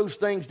just those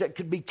things that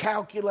could be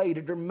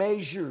calculated or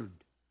measured,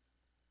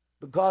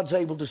 but God's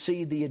able to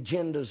see the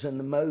agendas and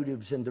the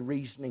motives and the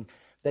reasoning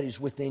that is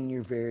within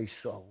your very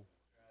soul.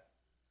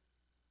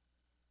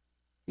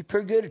 You're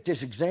pretty good at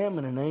this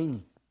examining, ain't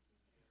you?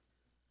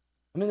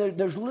 I mean,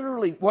 there's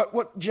literally,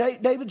 what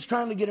David's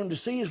trying to get him to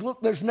see is,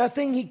 look, there's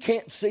nothing he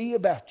can't see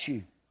about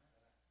you.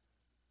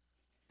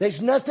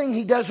 There's nothing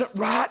he doesn't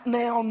right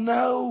now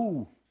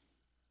know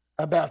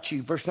about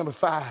you. Verse number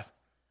 5.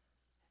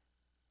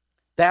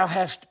 Thou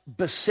hast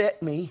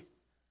beset me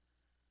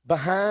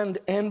behind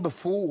and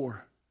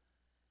before,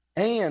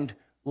 and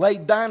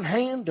laid thine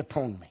hand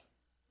upon me.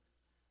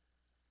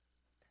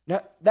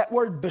 Now, that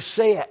word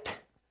beset,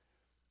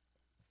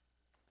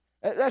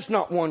 that's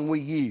not one we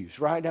use,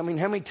 right? I mean,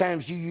 how many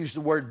times do you use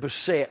the word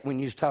beset when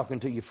you're talking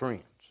to your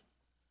friends?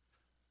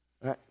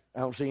 Right? I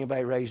don't see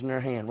anybody raising their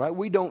hand, right?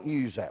 We don't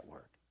use that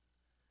word.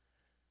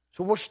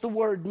 So what's the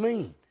word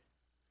mean?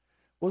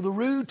 Well, the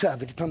root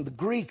of it from the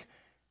Greek,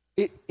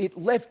 it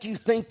left you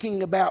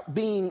thinking about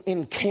being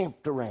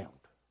encamped around.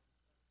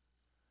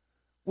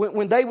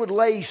 When they would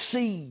lay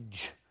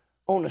siege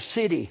on a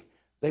city,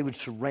 they would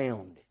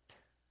surround it.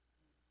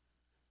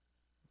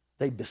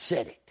 They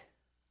beset it.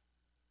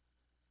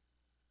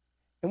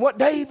 And what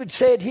David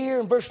said here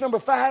in verse number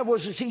 5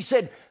 was, he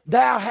said,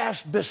 thou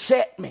hast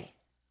beset me.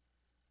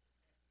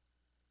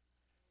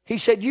 He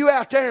said, you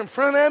out there in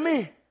front of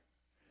me,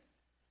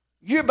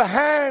 you're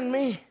behind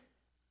me.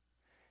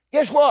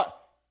 Guess what?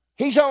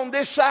 He's on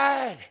this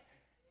side,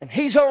 and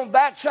he's on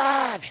that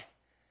side.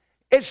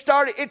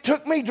 It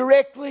took me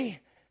directly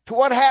to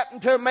what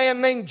happened to a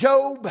man named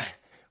Job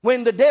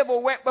when the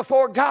devil went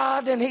before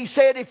God, and he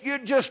said, if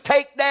you'd just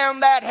take down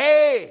that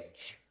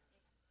hedge,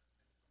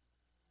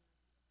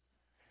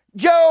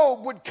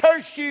 Job would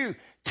curse you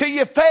to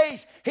your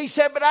face. He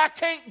said, but I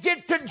can't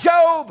get to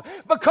Job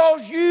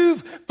because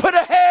you've put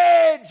a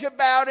hedge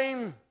about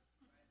him.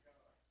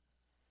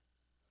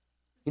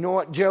 You know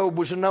what Job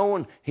was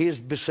knowing? He is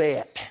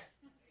beset.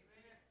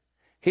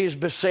 He is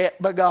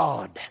beset by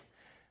God.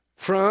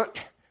 Front,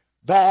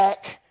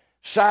 back,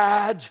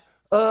 sides,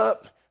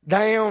 up,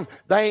 down.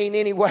 There ain't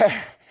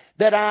anywhere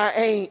that I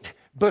ain't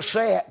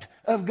beset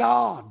of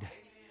God.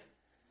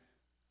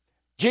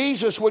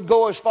 Jesus would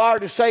go as far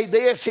to say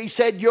this. He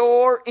said,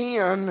 you're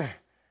in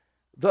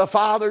the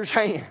Father's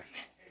hand.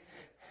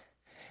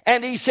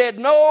 And he said,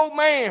 no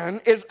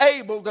man is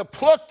able to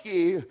pluck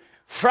you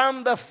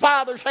from the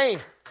Father's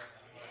hand.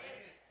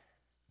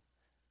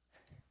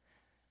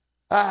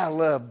 I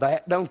love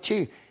that, don't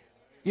you?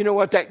 You know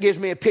what that gives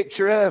me a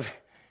picture of?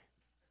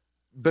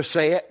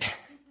 Beset.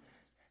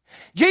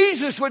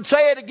 Jesus would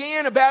say it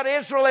again about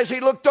Israel as he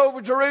looked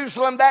over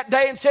Jerusalem that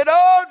day and said,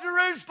 oh,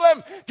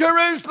 Jerusalem,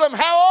 Jerusalem,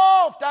 how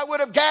oft I would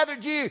have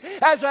gathered you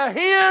as a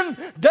hen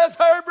doth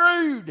her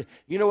brood.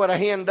 You know what a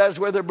hen does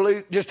with her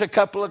brood? Just a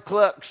couple of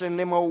clucks and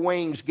them old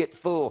wings get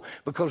full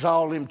because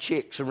all them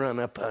chicks run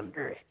up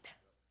under it.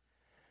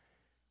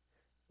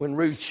 When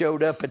Ruth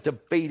showed up at the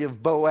feet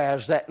of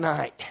Boaz that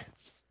night,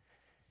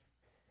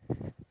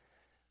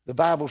 The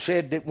Bible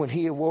said that when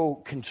he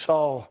awoke and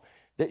saw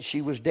that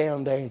she was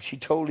down there and she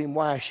told him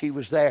why she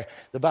was there,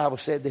 the Bible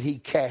said that he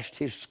cast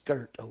his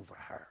skirt over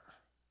her.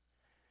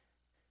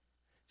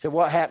 So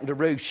what happened to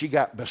Ruth? She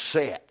got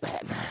beset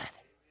that night.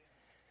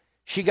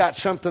 She got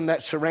something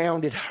that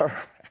surrounded her.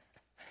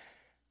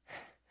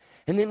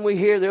 And then we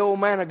hear the old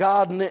man of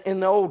God in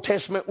the Old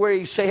Testament where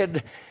he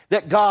said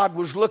that God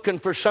was looking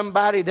for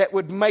somebody that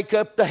would make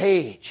up the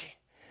hedge.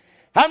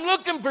 I'm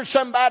looking for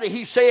somebody,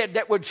 he said,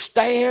 that would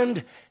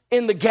stand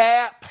in the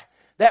gap,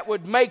 that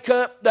would make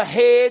up the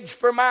hedge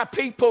for my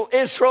people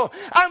Israel.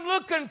 I'm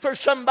looking for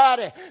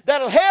somebody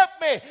that'll help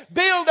me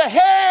build a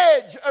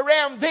hedge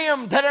around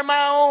them that are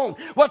my own.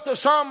 What the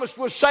psalmist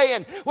was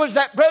saying was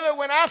that, brother,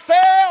 when I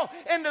fell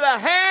into the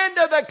hand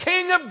of the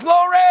King of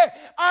Glory,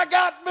 I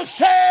got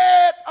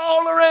beset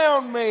all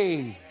around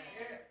me.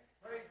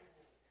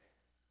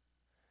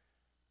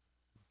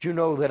 Do you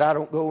know that I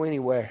don't go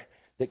anywhere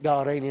that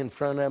God ain't in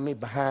front of me,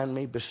 behind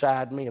me,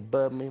 beside me,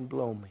 above me, and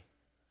below me?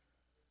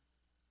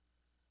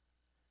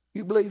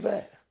 You believe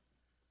that?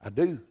 I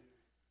do.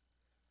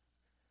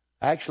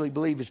 I actually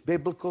believe it's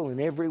biblical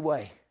in every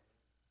way.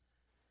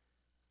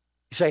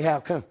 You say, how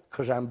come?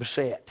 Because I'm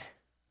beset.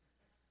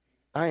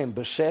 I am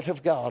beset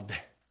of God.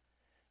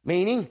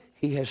 Meaning,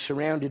 he has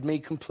surrounded me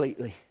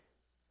completely.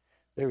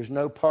 There is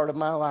no part of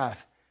my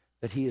life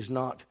that he is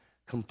not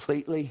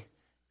completely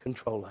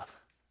control of.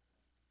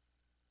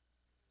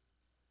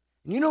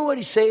 And you know what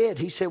he said?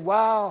 He said,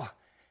 while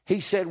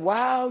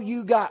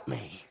you got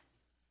me.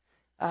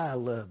 I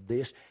love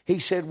this. He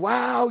said,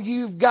 while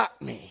you've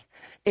got me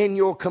in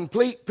your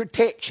complete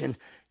protection,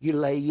 you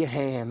lay your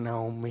hand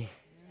on me.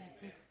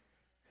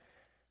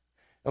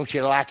 Don't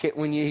you like it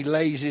when he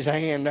lays his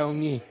hand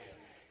on you?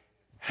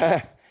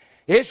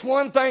 It's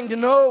one thing to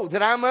know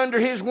that I'm under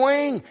his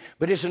wing,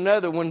 but it's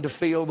another one to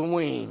feel the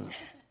wing.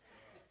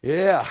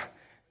 Yeah.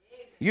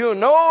 You'll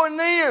know and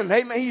then.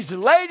 Amen. He's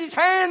laid his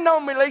hand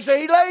on me, Lisa.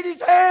 He laid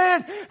his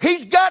hand.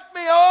 He's got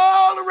me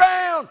all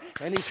around,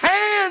 and his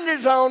hand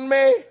is on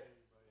me.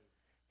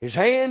 His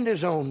hand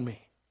is on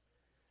me.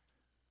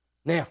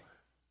 Now,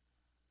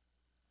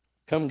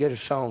 come get a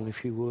song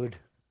if you would.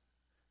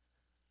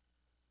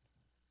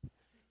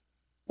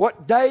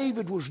 What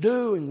David was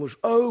doing was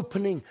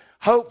opening,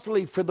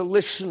 hopefully for the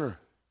listener,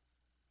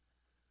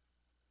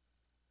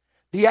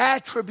 the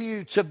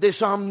attributes of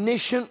this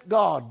omniscient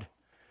God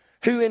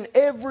who in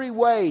every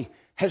way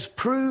has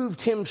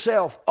proved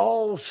himself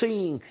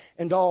all-seeing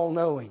and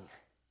all-knowing.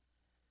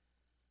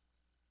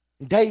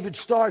 David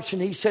starts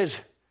and he said,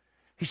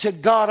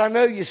 God, I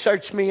know you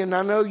search me and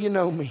I know you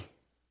know me.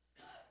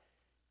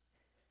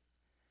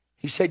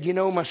 He said, you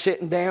know my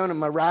sitting down and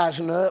my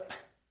rising up.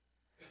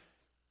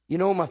 You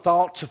know my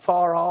thoughts are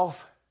far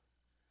off.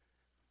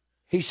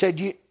 He said,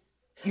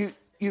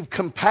 you've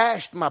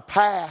compassed my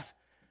path.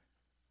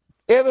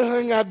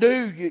 Everything I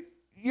do,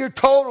 you're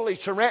totally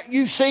surrounded.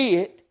 You see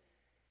it.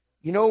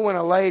 You know when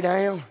I lay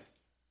down.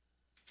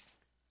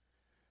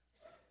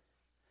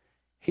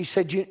 He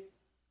said,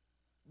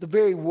 the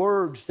very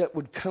words that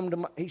would come to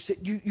mind. He said,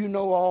 you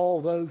know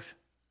all those.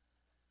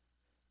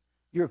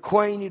 You're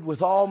acquainted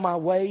with all my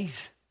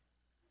ways.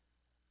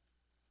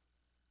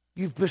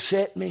 You've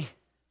beset me.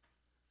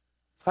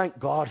 Thank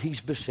God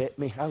he's beset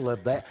me. I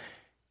love that.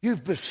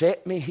 You've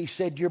beset me. He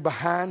said, you're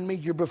behind me.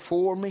 You're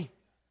before me.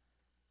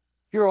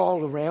 You're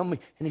all around me.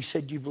 And he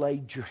said, you've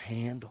laid your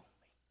hand on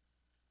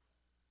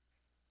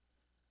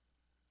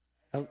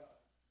me.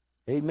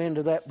 Amen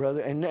to that,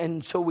 brother.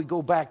 And so we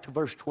go back to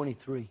verse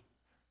 23.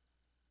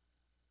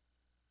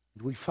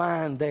 We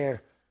find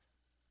there,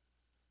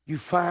 you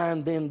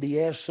find then the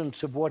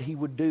essence of what he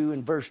would do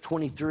in verse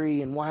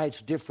 23 and why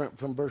it's different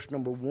from verse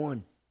number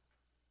 1.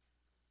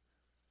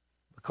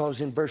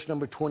 Because in verse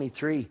number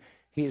 23,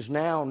 he is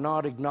now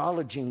not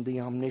acknowledging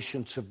the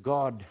omniscience of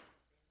God,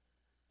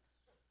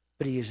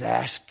 but he is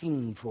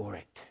asking for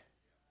it.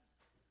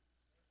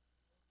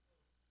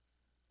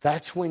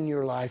 That's when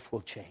your life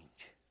will change.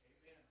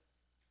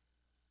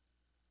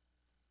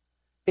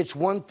 It's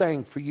one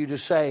thing for you to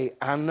say,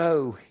 I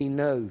know he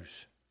knows.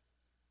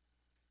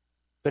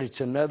 But it's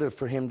another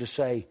for him to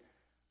say,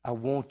 I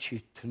want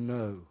you to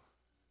know.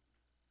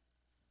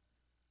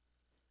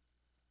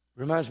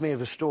 Reminds me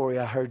of a story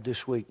I heard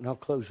this week, and I'll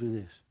close with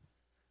this.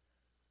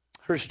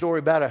 I heard a story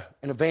about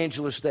an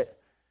evangelist that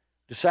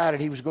decided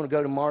he was going to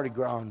go to Mardi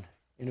Gras and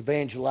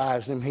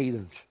evangelize them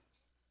heathens.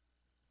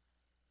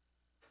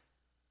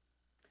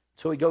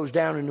 So he goes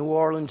down to New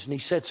Orleans and he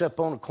sets up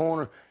on a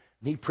corner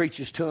and he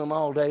preaches to them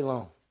all day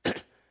long.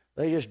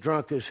 They just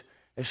drunk as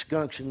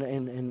skunks and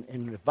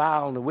the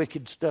vile and the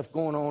wicked stuff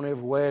going on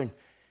everywhere.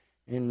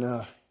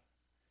 And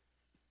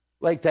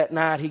late that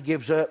night he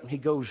gives up and he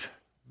goes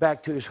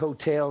back to his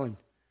hotel. And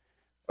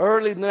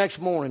early the next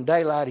morning,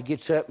 daylight, he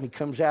gets up and he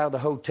comes out of the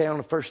hotel. And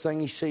the first thing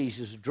he sees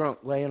is a drunk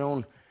laying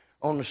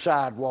on the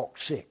sidewalk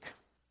sick.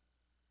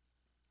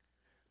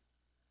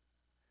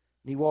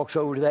 And he walks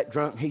over to that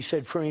drunk and he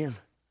said, friend,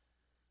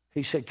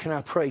 he said, can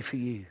I pray for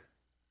you?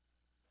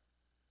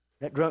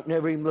 That drunk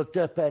never even looked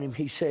up at him.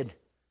 He said,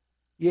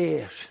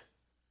 yes.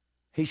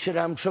 He said,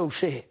 I'm so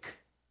sick.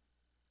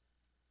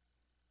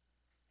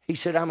 He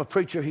said, I'm a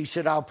preacher. He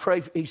said, I'll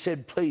pray. He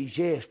said, please,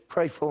 yes,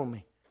 pray for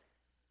me.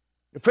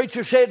 The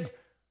preacher said,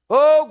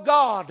 oh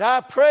God,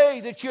 I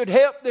pray that you'd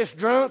help this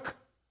drunk.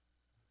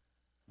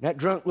 And that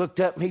drunk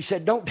looked up and he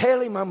said, don't tell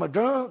him I'm a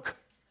drunk.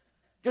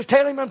 Just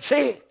tell him I'm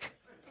sick.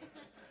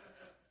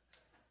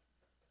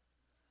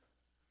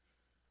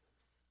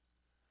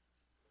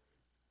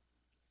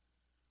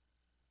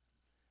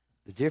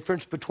 The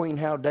difference between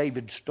how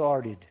David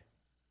started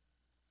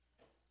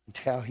and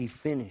how he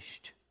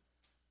finished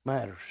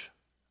matters.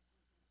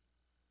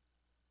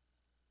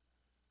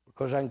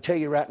 Because I can tell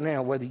you right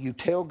now, whether you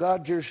tell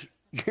God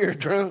you're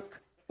drunk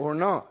or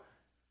not,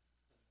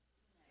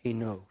 He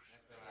knows.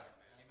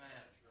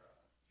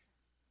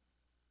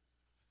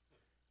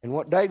 And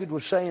what David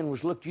was saying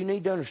was, look, you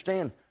need to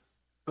understand,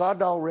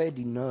 God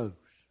already knows.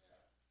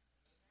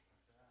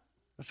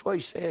 That's what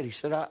he said. He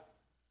said,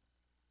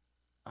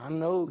 I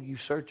know you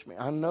search me.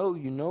 I know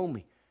you know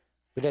me.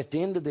 But at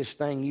the end of this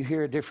thing, you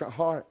hear a different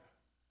heart.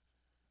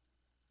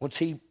 Once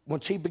he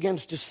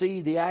begins to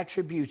see the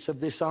attributes of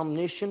this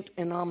omniscient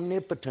and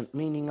omnipotent,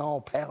 meaning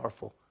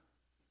all-powerful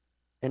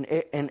and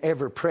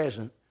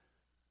ever-present,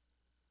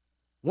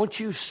 once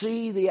you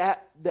see the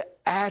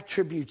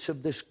attributes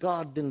of this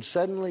God, then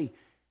suddenly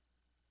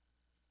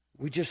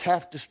we just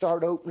have to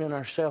start opening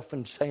ourselves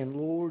and saying,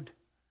 Lord,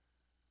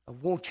 I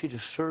want you to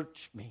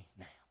search me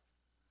now.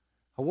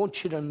 I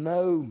want you to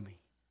know me,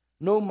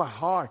 know my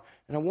heart,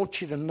 and I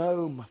want you to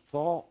know my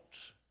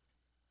thoughts.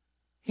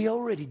 He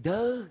already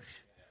does,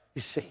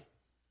 you see.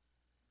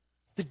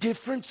 The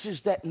difference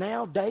is that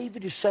now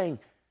David is saying,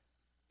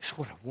 it's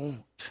what I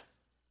want.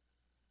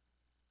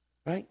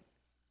 Right?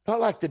 Not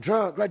like the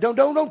drunk. Like, don't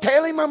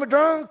tell him I'm a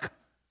drunk.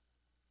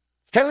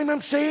 Tell him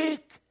I'm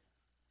sick.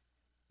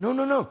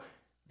 No.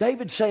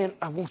 David's saying,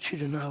 I want you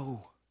to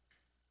know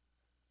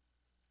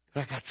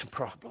that I got some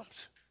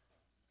problems.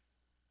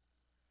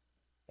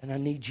 And I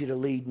need you to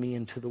lead me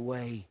into the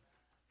way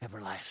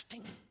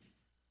everlasting.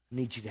 I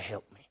need you to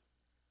help me.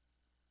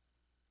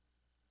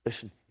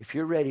 Listen, if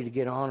you're ready to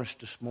get honest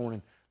this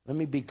morning, let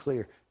me be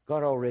clear.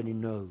 God already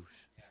knows.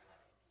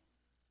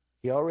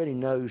 He already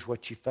knows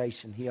what you're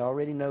facing. He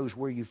already knows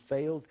where you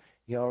failed.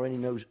 He already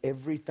knows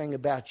everything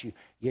about you.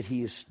 Yet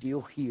He is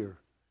still here.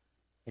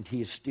 And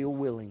He is still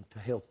willing to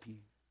help you.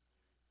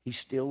 He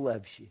still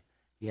loves you.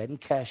 He hadn't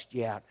cast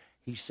you out.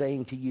 He's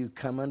saying to you,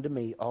 come unto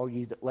me, all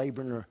you that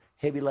labor and are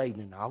heavy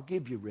laden, and I'll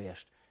give you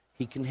rest.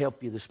 He can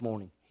help you this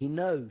morning. He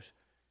knows.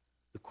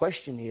 The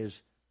question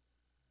is,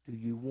 do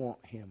you want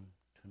Him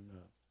to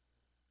know?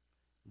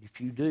 And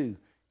if you do,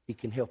 He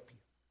can help you.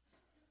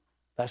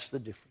 That's the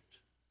difference.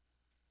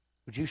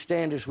 Would you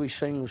stand as we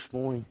sing this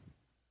morning?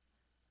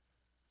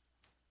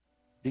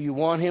 Do you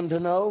want Him to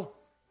know?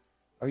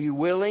 Are you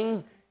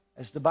willing,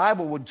 as the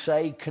Bible would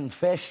say,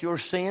 confess your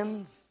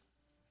sins?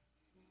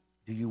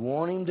 Do you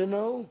want Him to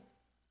know?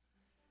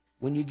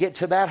 When you get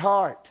to that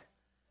heart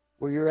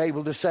where you're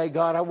able to say,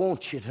 God, I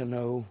want you to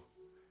know.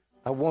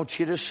 I want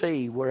you to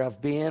see where I've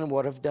been,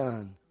 what I've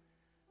done.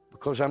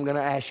 Because I'm going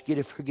to ask you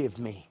to forgive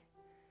me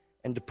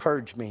and to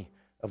purge me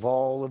of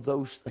all of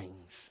those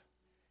things.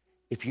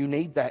 If you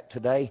need that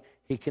today,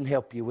 He can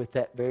help you with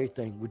that very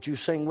thing. Would you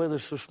sing with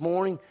us this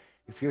morning?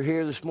 If you're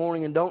here this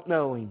morning and don't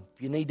know Him,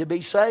 if you need to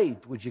be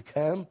saved, would you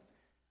come?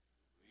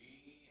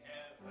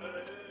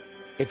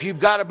 If you've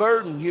got a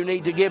burden you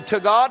need to give to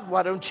God,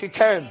 why don't you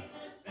come?